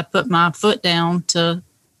course, I put my foot down to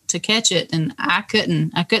catch it, and I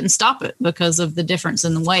couldn't stop it because of the difference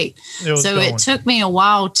in the weight. It took me a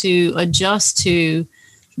while to adjust to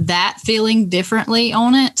that feeling differently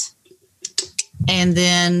on it. And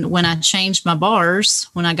then when I changed my bars,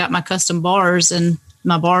 when I got my custom bars and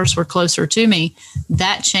my bars were closer to me,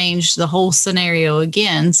 that changed the whole scenario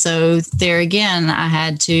again. So there again, I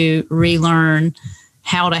had to relearn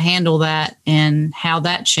how to handle that and how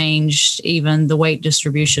that changed even the weight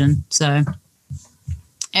distribution. So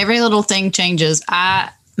every little thing changes.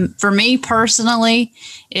 For me personally,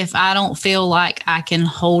 if I don't feel like I can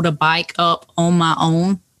hold a bike up on my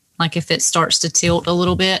own, like if it starts to tilt a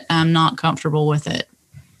little bit, I'm not comfortable with it.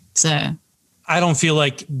 So I don't feel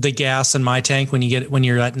like the gas in my tank when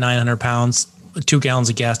you're at 900 pounds, 2 gallons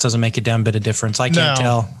of gas doesn't make a damn bit of difference. I can't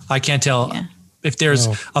tell if there's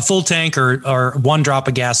a full tank or 1 drop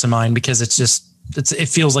of gas in mine, because it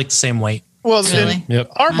feels like the same weight. Well, really?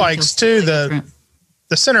 Our bikes too, the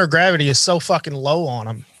center of gravity is so fucking low on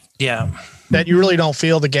them. Yeah. That you really don't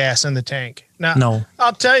feel the gas in the tank. Now, no.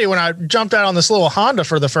 I'll tell you, when I jumped out on this little Honda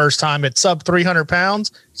for the first time at sub 300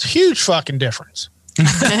 pounds, it's a huge fucking difference.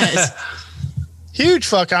 Huge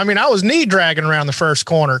fuck. I mean, I was knee dragging around the first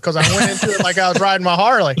corner because I went into it like I was riding my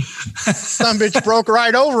Harley. Some bitch broke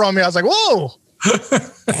right over on me. I was like, whoa.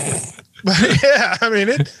 But yeah, I mean,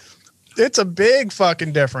 it's a big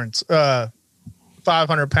fucking difference.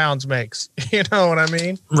 500 pounds makes, you know what I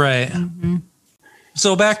mean? Right. Mm-hmm.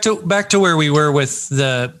 So back to where we were with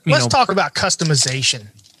the, let's talk about customization.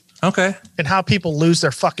 Okay. And how people lose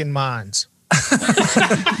their fucking minds.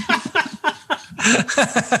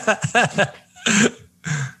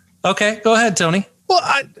 Okay, go ahead, Tony. Well,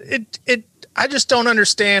 I just don't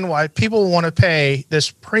understand why people want to pay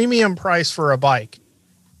this premium price for a bike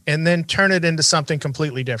and then turn it into something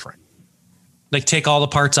completely different. Like take all the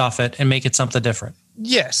parts off it and make it something different.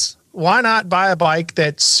 Yes. Why not buy a bike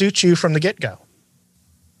that suits you from the get-go?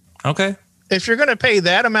 Okay. If you're going to pay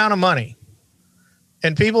that amount of money,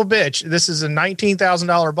 and people bitch, this is a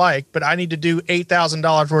 $19,000 bike, but I need to do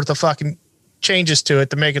 $8,000 worth of fucking changes to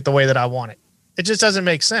it to make it the way that I want it. It just doesn't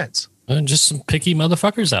make sense. Just some picky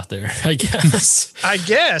motherfuckers out there, I guess. I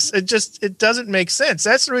guess it doesn't make sense.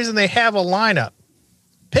 That's the reason they have a lineup.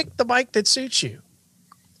 Pick the bike that suits you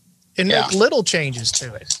and make little changes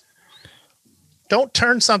to it. Don't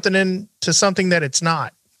turn something into something that it's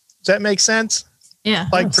not. Does that make sense? Yeah.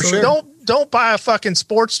 Like for sure. Don't buy a fucking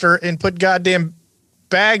Sportster and put goddamn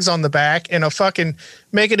bags on the back and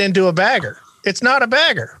make it into a bagger. It's not a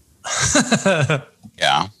bagger.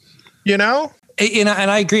 Yeah. You know? And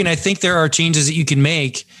I agree. And I think there are changes that you can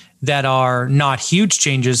make that are not huge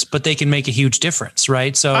changes, but they can make a huge difference,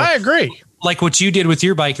 right? So I agree. Like what you did with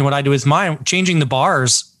your bike and what I did with mine, changing the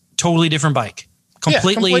bars, totally different bike.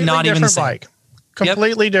 Completely not even the same. Bike.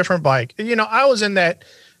 Completely different bike. You know, I was in that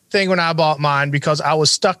thing when I bought mine because I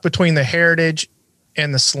was stuck between the Heritage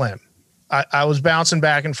and the Slim. I was bouncing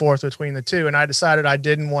back and forth between the two, and I decided I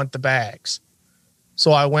didn't want the bags.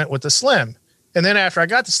 So I went with the Slim. And then after I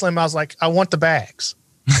got the Slim, I was like, I want the bags.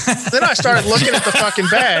 Then I started looking at the fucking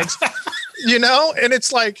bags, you know, and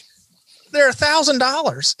it's like, they're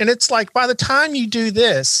 $1,000. And it's like, by the time you do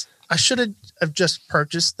this, I should have just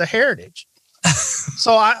purchased the Heritage.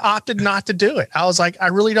 So I opted not to do it. I was like, I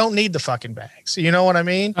really don't need the fucking bags. You know what I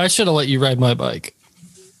mean? I should have let you ride my bike.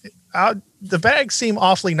 The bags seem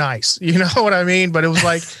awfully nice. You know what I mean? But it was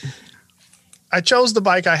like, I chose the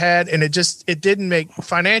bike I had, and it didn't make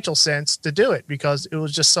financial sense to do it because it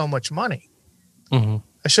was just so much money. Mm-hmm.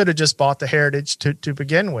 I should have just bought the Heritage to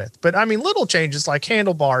begin with. But I mean, little changes like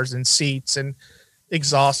handlebars and seats and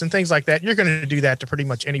exhaust and things like that, you're going to do that to pretty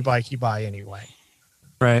much any bike you buy anyway.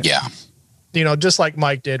 Right. Yeah. You know, just like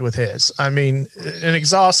Mike did with his. I mean, an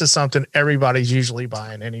exhaust is something everybody's usually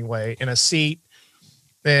buying anyway, and a seat,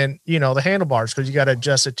 and, you know, the handlebars, because you got to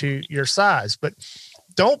adjust it to your size. But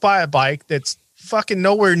don't buy a bike that's fucking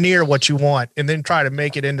nowhere near what you want and then try to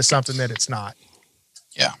make it into something that it's not.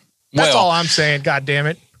 Yeah. That's all I'm saying. God damn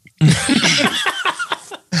it.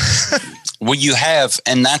 Well, you have,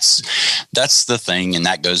 and that's the thing. And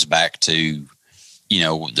that goes back to, you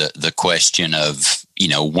know, the question of, you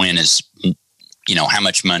know, when is, you know, how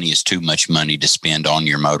much money is too much money to spend on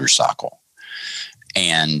your motorcycle?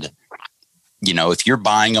 And, you know, if you're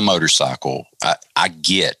buying a motorcycle, I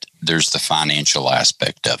get there's the financial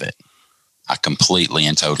aspect of it. I completely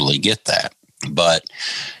and totally get that. But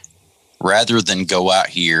rather than go out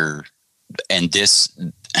here, and this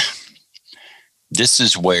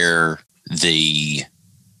is where the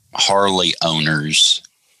Harley owners,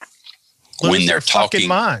 when they're talking,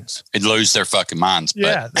 minds, they lose their fucking minds.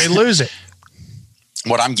 Yeah, they lose it.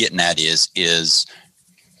 What I'm getting at is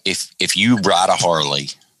if you ride a Harley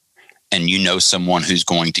and you know someone who's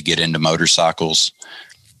going to get into motorcycles,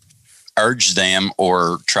 urge them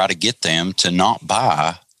or try to get them to not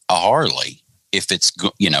buy a Harley if it's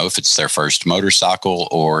their first motorcycle,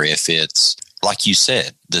 or if it's, like you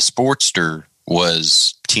said, the Sportster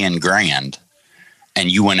was 10 grand and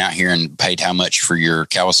you went out here and paid how much for your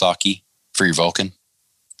Kawasaki, for your Vulcan?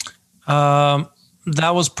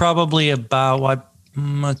 That was probably about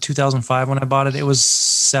 2005 when I bought it. It was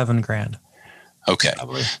 $7,000. Okay.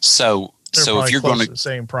 Probably. So if you're going to the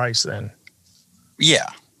same price, then yeah,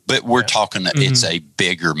 but we're talking that it's a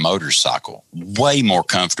bigger motorcycle, way more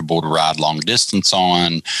comfortable to ride long distance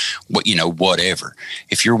on, whatever.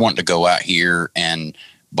 If you're wanting to go out here and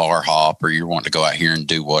bar hop, or you're wanting to go out here and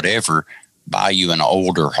do whatever, buy you an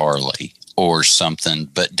older Harley or something,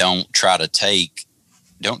 but don't try to take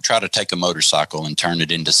a motorcycle and turn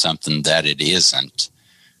it into something that it isn't,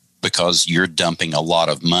 because you're dumping a lot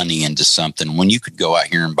of money into something when you could go out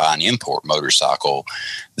here and buy an import motorcycle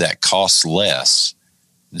that costs less,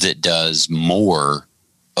 that does more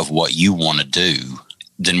of what you want to do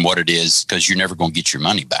than what it is, because you're never going to get your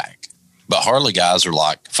money back. But Harley guys are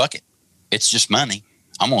like, fuck it. It's just money.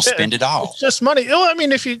 I'm going to spend it all. It's just money. I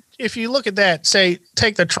mean, if you look at that, say,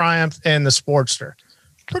 take the Triumph and the Sportster,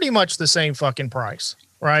 pretty much the same fucking price,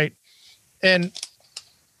 right? And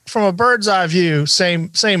from a bird's eye view,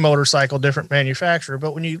 same motorcycle, different manufacturer.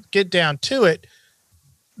 But when you get down to it,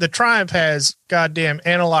 the Triumph has goddamn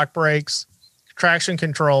analog brakes, traction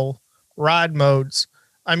control, ride modes.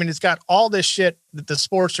 I mean, it's got all this shit that the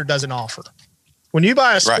Sportster doesn't offer. When you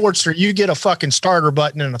buy a Sportster, you get a fucking starter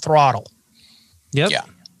button and a throttle. Yep. Yeah.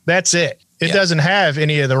 That's it. It doesn't have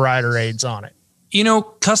any of the rider aids on it.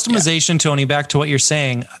 Customization, Tony, back to what you're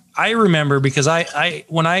saying. I remember because I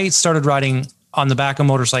when I started riding on the back of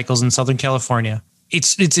motorcycles in Southern California,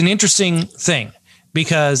 it's an interesting thing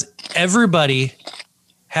because everybody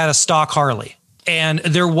had a stock Harley, and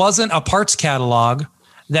there wasn't a parts catalog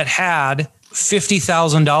that had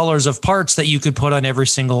 $50,000 of parts that you could put on every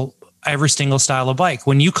single style of bike.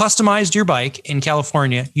 When you customized your bike in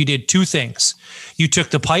California, you did two things. You took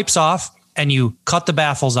the pipes off and you cut the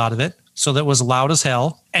baffles out of it so that it was loud as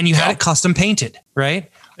hell, and you had it custom painted, right?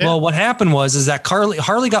 Yeah. Well, what happened was that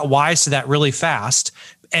Harley got wise to that really fast,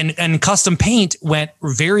 and custom paint went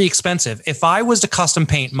very expensive. If I was to custom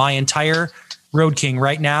paint my entire Road King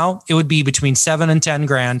right now, it would be between $7,000 and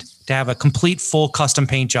 $10,000 to have a complete full custom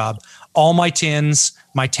paint job. All my tins,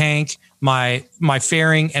 my tank, my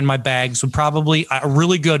fairing, and my bags would probably, a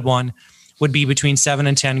really good one would be between $7,000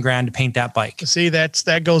 and $10,000 to paint that bike. See,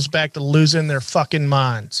 that goes back to losing their fucking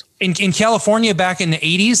minds. In California back in the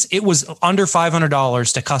 80s, it was under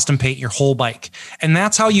 $500 to custom paint your whole bike. And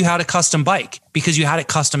that's how you had a custom bike, because you had it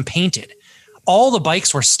custom painted. All the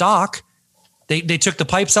bikes were stock. They took the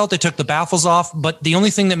pipes out, they took the baffles off, but the only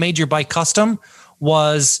thing that made your bike custom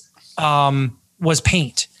was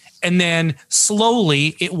paint. And then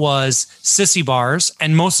slowly it was sissy bars,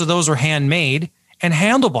 and most of those were handmade, and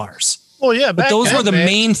handlebars. Well, yeah, but those were the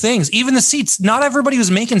main things. Even the seats. Not everybody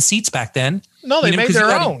was making seats back then. No, they made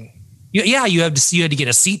their own. You had to get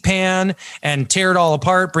a seat pan and tear it all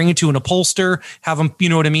apart, bring it to an upholster, have them, you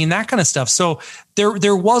know what I mean, that kind of stuff. So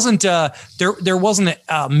there wasn't a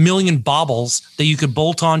million baubles that you could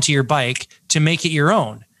bolt onto your bike to make it your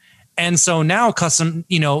own. And so now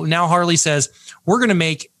now Harley says, we're going to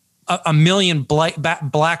make a million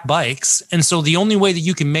black bikes. And so the only way that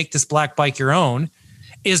you can make this black bike your own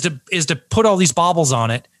is to put all these baubles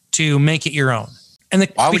on it to make it your own. And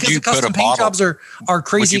because the custom paint jobs are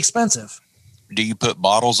crazy expensive. Do you put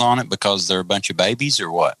bottles on it because they're a bunch of babies, or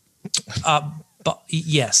what? But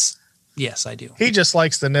yes, I do. He just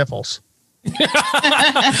likes the nipples.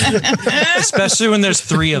 Especially when there's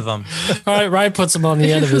 3 of them. All right, Ryan puts them on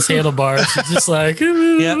the end of his handlebars. Just like,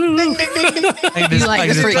 yeah. You like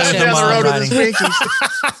the freak show.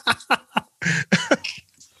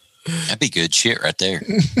 That'd be good shit right there.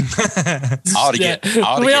 We ought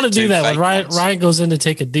to do that when Ryan goes in to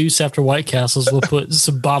take a deuce after White Castles. We'll put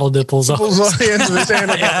some bottle nipples on the end of his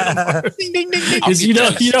handlebar. Because you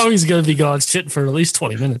know he's going to be gone shitting for at least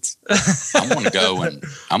 20 minutes. I'm gonna go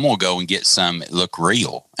and get some that look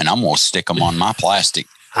real, and I'm gonna stick them on my plastic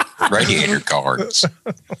radiator cards.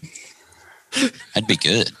 That'd be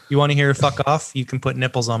good. You want to hear "fuck off"? You can put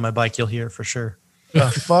nipples on my bike. You'll hear it for sure.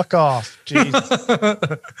 Fuck off.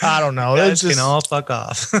 Jeez. I don't know. Guys can all fuck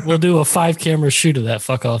off. We'll do a 5-camera shoot of that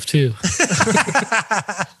fuck off too.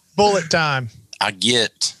 Bullet time. I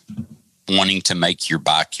get wanting to make your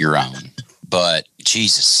bike your own, but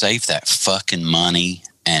Jesus, save that fucking money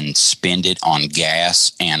and spend it on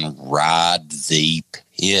gas and ride the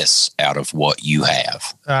piss out of what you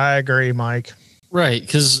have. I agree, Mike. Right,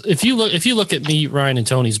 because if you look at me, Ryan, and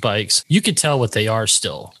Tony's bikes, you could tell what they are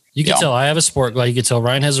still. You could tell I have a Sport Glide. You could tell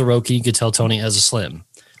Ryan has a Roki. You could tell Tony has a Slim.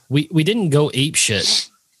 We didn't go ape shit.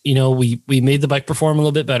 You know, we made the bike perform a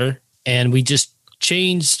little bit better, and we just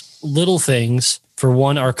changed little things. For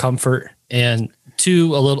one, our comfort, and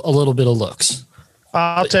two, a little bit of looks.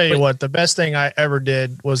 I'll tell you what, the best thing I ever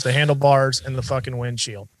did was the handlebars and the fucking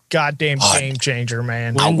windshield. Goddamn game changer,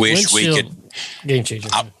 man. I wish we could. Game changer.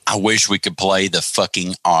 I wish we could play the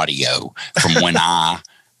fucking audio from when I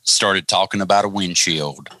started talking about a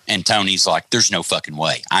windshield, and Tony's like, "There's no fucking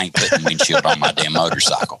way. I ain't putting windshield on my damn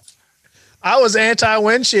motorcycle." I was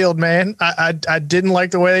anti-windshield, man. I didn't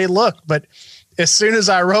like the way they looked, but as soon as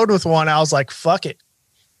I rode with one, I was like, "Fuck it,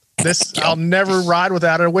 this I'll never ride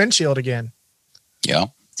without a windshield again." Yeah.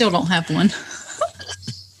 Still don't have one.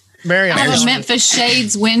 Mary, I have a Memphis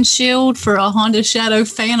Shades windshield for a Honda Shadow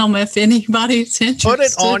Phantom if anybody's interested. put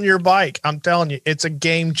it on your bike. I'm telling you, it's a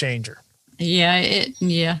game changer.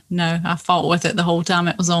 No, I fought with it the whole time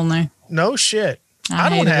it was on there. No shit. I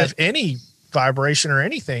don't have any vibration or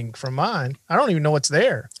anything from mine. I don't even know what's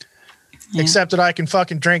there. Yeah. Except that I can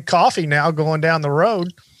fucking drink coffee now going down the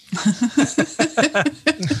road.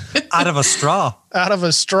 Out of a straw. Out of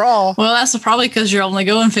a straw. Well, that's probably because you're only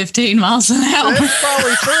going 15 miles an hour. That's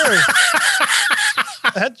probably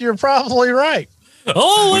true. You're probably right.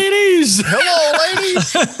 Oh, ladies! Hello,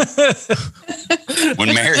 ladies.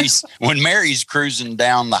 When Mary's cruising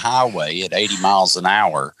down the highway at 80 miles an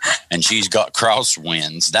hour and she's got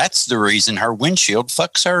crosswinds, that's the reason her windshield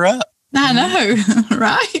fucks her up. I know,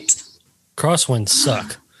 right? Crosswinds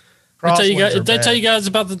suck. Did I tell you guys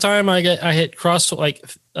about the time I hit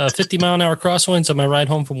 50 mile an hour crosswinds on my ride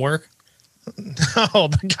home from work? Oh,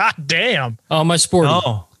 goddamn. Oh, my Sporty.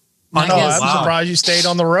 Oh, I'm surprised you stayed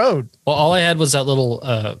on the road. Well, all I had was that little,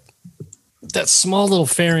 that small little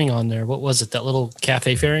fairing on there. What was it? That little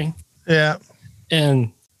cafe fairing? Yeah.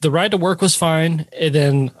 And the ride to work was fine. And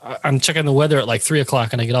then I'm checking the weather at like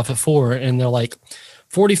 3:00 and I get off at 4 and they're like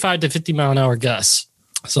 45 to 50 mile an hour gusts.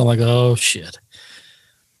 So I'm like, oh shit.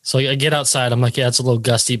 So I get outside. I'm like, yeah, it's a little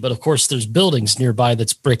gusty, but of course there's buildings nearby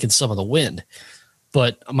that's breaking some of the wind.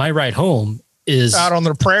 But my ride home is out on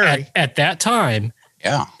the prairie at that time.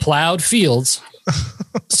 Yeah. Plowed fields.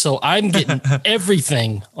 So I'm getting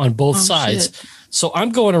everything on both sides. Shit. So I'm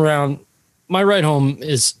going around. My ride home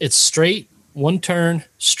it's straight, one turn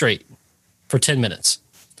straight for 10 minutes.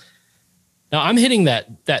 Now I'm hitting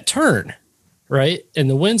that turn, right? And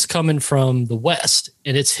the wind's coming from the west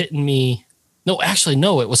and it's hitting me. No,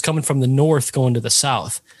 it was coming from the north going to the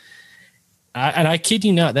south. And I kid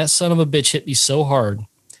you not, that son of a bitch hit me so hard.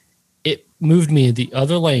 It moved me the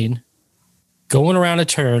other lane, going around a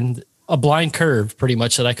turn, a blind curve pretty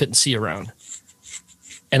much that I couldn't see around.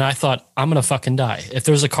 And I thought, I'm going to fucking die. If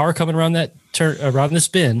there's a car coming around that turn, around this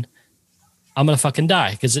bend, I'm going to fucking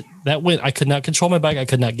die. Because that wind, I could not control my bike. I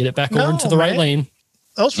could not get it back over into the right lane.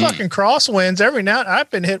 Those fucking crosswinds, every now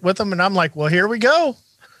I've been hit with them and I'm like, well, here we go.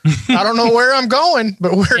 I don't know where I'm going,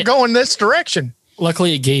 but we're going this direction.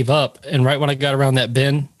 Luckily, it gave up. And right when I got around that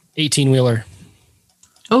bend, 18-wheeler.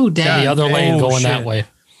 Oh, damn. The other lane going that way.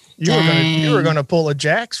 You were gonna pull a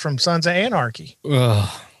Jax from Sons of Anarchy. Ugh.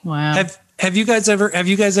 Wow. Have you guys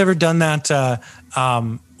ever done that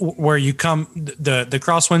where you come the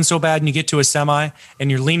crosswind so bad and you get to a semi and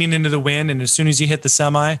you're leaning into the wind and as soon as you hit the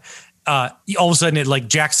semi, all of a sudden it like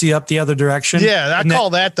jacks you up the other direction? Yeah, I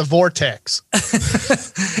call that the vortex.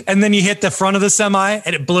 And then you hit the front of the semi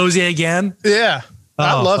and it blows you again. Yeah.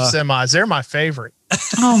 I love semis. They're my favorite.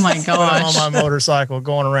 Oh my When I'm gosh. on my motorcycle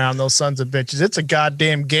going around those sons of bitches. It's a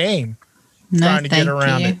goddamn game trying to get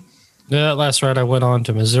around it. Yeah, that last ride I went on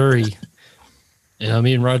to Missouri.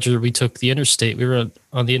 Me and Roger, we took the interstate. We were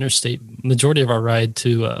on the interstate majority of our ride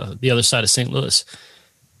to the other side of St. Louis.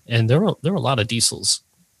 And there were a lot of diesels,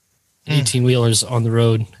 18-wheelers on the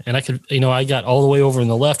road. And I got all the way over on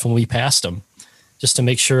the left when we passed them just to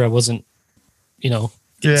make sure I wasn't,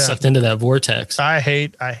 getting sucked into that vortex. I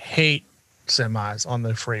hate semis on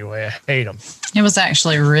the freeway. I hate them. It was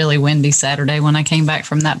actually really windy Saturday when I came back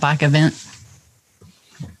from that bike event.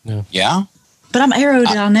 Yeah. But I'm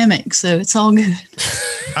aerodynamic, so it's all good.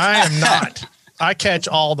 I am not. I catch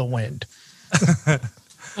all the wind.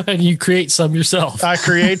 And you create some yourself. I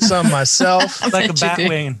create some myself. Like a bat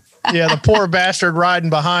wing. Yeah, the poor bastard riding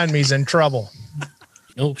behind me's in trouble.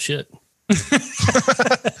 Oh shit.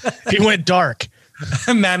 He went dark.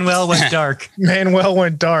 Manuel went dark. Manuel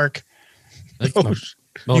went dark. Oh,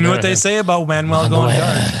 You know what they say about Manuel going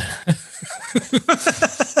dark?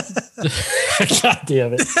 God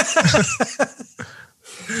damn it.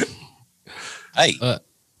 Hey, What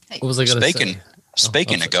was I going to say?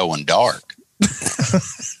 speaking of going dark,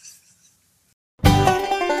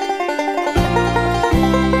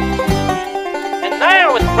 And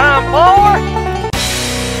now it's time for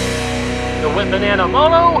the With Banana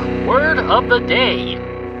Mono Word of the Day.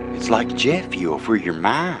 It's like jet fuel for your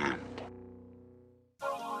mind.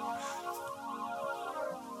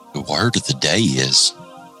 the word of the day is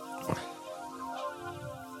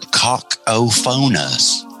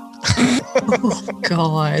cacophonous. Oh,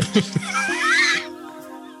 God.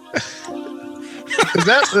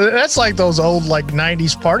 That's like those old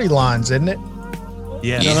 90s party lines, isn't it?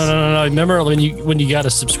 Yeah. No. Remember when you got a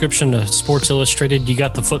subscription to Sports Illustrated, you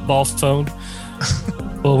got the football phone?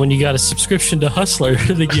 Well, when you got a subscription to Hustler,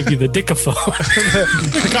 they give you the dickaphone.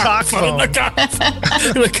 The cock phone. The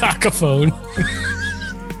cockaphone.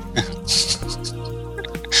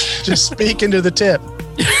 Just speak into the tip.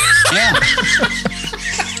 Yeah.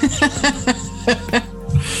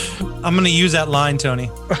 I'm going to use that line, Tony.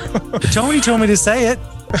 Tony told me to say it.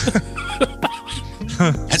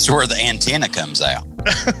 That's where the antenna comes out.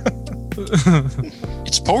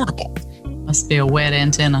 It's portable. Must be a wet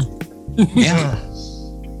antenna. Yeah.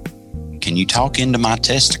 Can you talk into my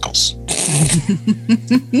testicles?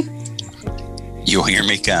 You'll hear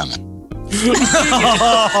me coming.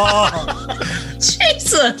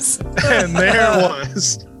 Jesus. And there it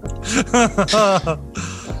was.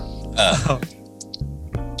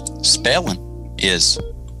 Spelling is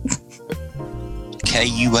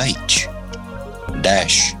KUH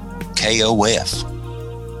dash KOF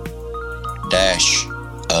dash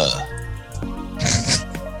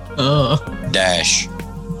dash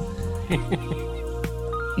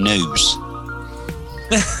news.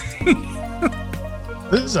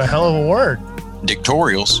 This is a hell of a word.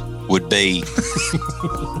 Dictorials would be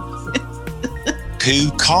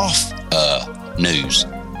who cough news.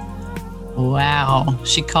 Wow.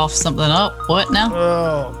 She coughed something up. What now?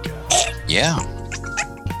 Oh, God. Yeah.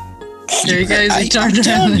 There he goes. Hey, He turned I'm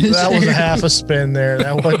telling around. you, That was a half a spin there.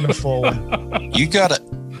 That wasn't a full one. You gotta,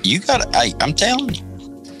 hey, I'm telling you,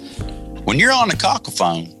 when you're on a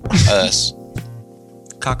cockaphone,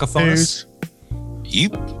 Cacophonous. News.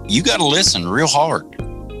 you gotta listen real hard.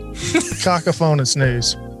 Cacophonous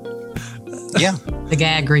news. Yeah. The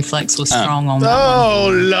gag reflex was strong on that one. Oh,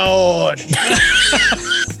 Lord.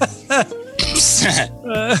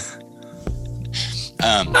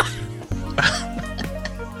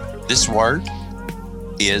 This word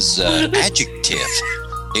is adjective.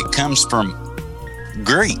 It comes from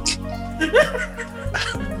Greek.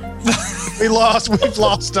 We've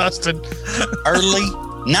lost Dustin. Early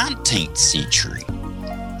 19th century.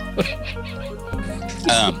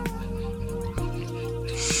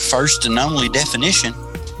 First and only definition,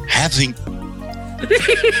 having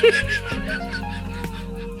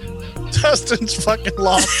Dustin's fucking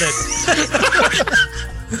lost it.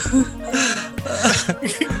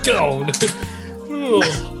 Gone.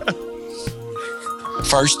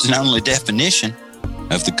 first and only definition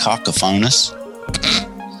of the cacophonous,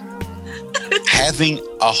 having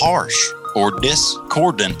a harsh or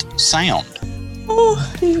discordant sound.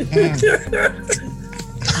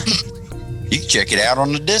 You can check it out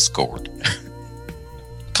on the Discord.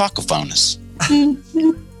 Cacophonous. I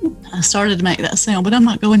started to make that sound, but I'm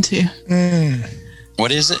not going to.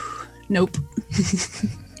 What is it? Nope.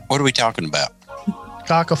 What are we talking about?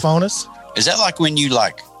 Cacophonous. Is that like when you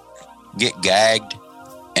get gagged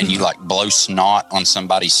and you blow snot on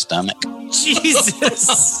somebody's stomach?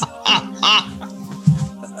 Jesus.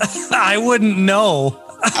 I wouldn't know.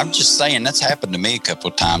 I'm just saying that's happened to me a couple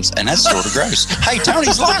of times, and that's sort of gross. Hey,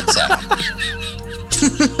 Tony's lights out.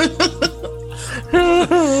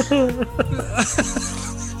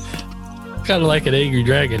 Kind of like an angry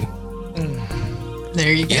dragon.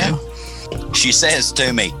 There you go. Yeah. She says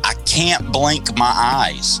to me, I can't blink my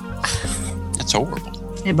eyes. That's horrible.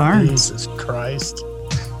 It burns. Jesus Christ.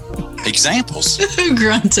 Examples. Who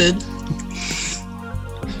grunted?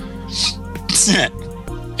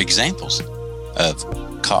 Examples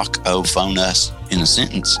of cacophonous in a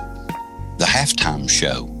sentence. The halftime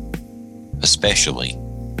show, especially,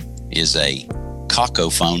 is a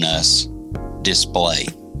cacophonous display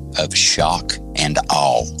of shock and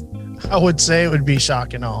awe. I would say it would be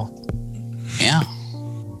shock and awe. Yeah.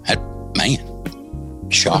 Man.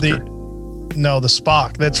 Shocker. No, the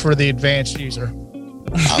Spock. That's for the advanced user.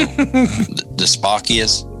 Oh, the Spock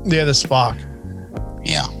is? Yeah, the Spock.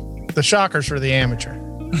 Yeah. The Shocker's for the amateur.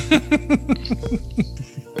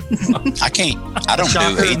 I don't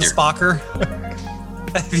Shocker do and either. Spocker.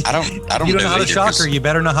 I don't You do don't know how to either. shocker. 'Cause- You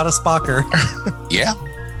better know how to Spocker. Yeah.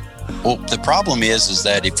 Well, the problem is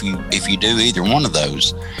that if you do either one of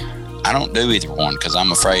those, I don't do either one because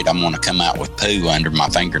I'm afraid I'm going to come out with poo under my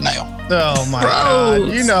fingernail. Oh my God!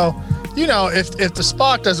 You know, if the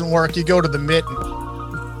Spock doesn't work, you go to the mitten.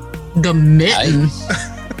 The mitten.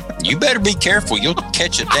 You better be careful. You'll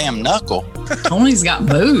catch a damn knuckle. Tony's got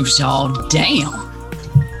moves, y'all. Damn.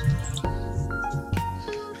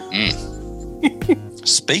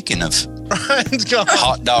 Speaking of Brian's gone.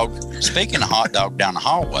 hot dog down the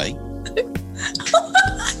hallway.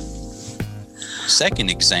 Second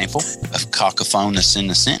example of cacophonous in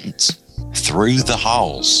a sentence. Through the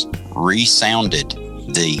halls resounded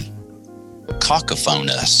the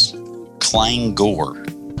cacophonous clangor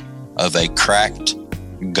of a cracked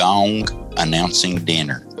gong announcing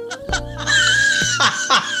dinner.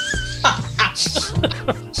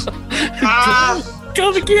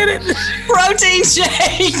 Go to get it. Protein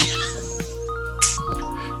shake.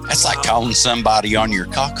 That's like calling somebody on your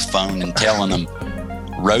cacophone and telling them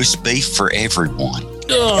roast beef for everyone.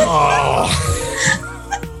 Oh.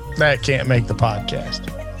 That can't make the podcast.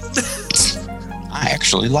 I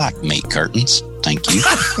actually like meat curtains. Thank you.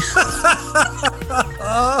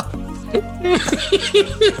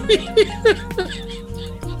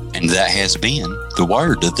 And that has been the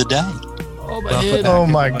word of the day. Oh, my head. Oh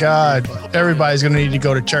my God! Everybody's gonna need to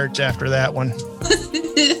go to church after that one.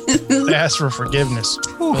 Ask for forgiveness.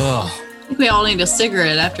 Oh. We all need a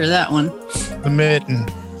cigarette after that one. The mitten.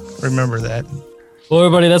 Remember that. Well,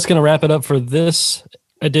 everybody, that's going to wrap it up for this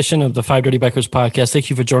edition of the Five Dirty Bikers podcast. Thank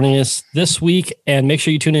you for joining us this week, and make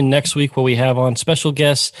sure you tune in next week where we have on special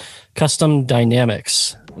guests, Custom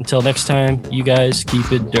Dynamics. Until next time, you guys keep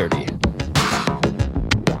it dirty.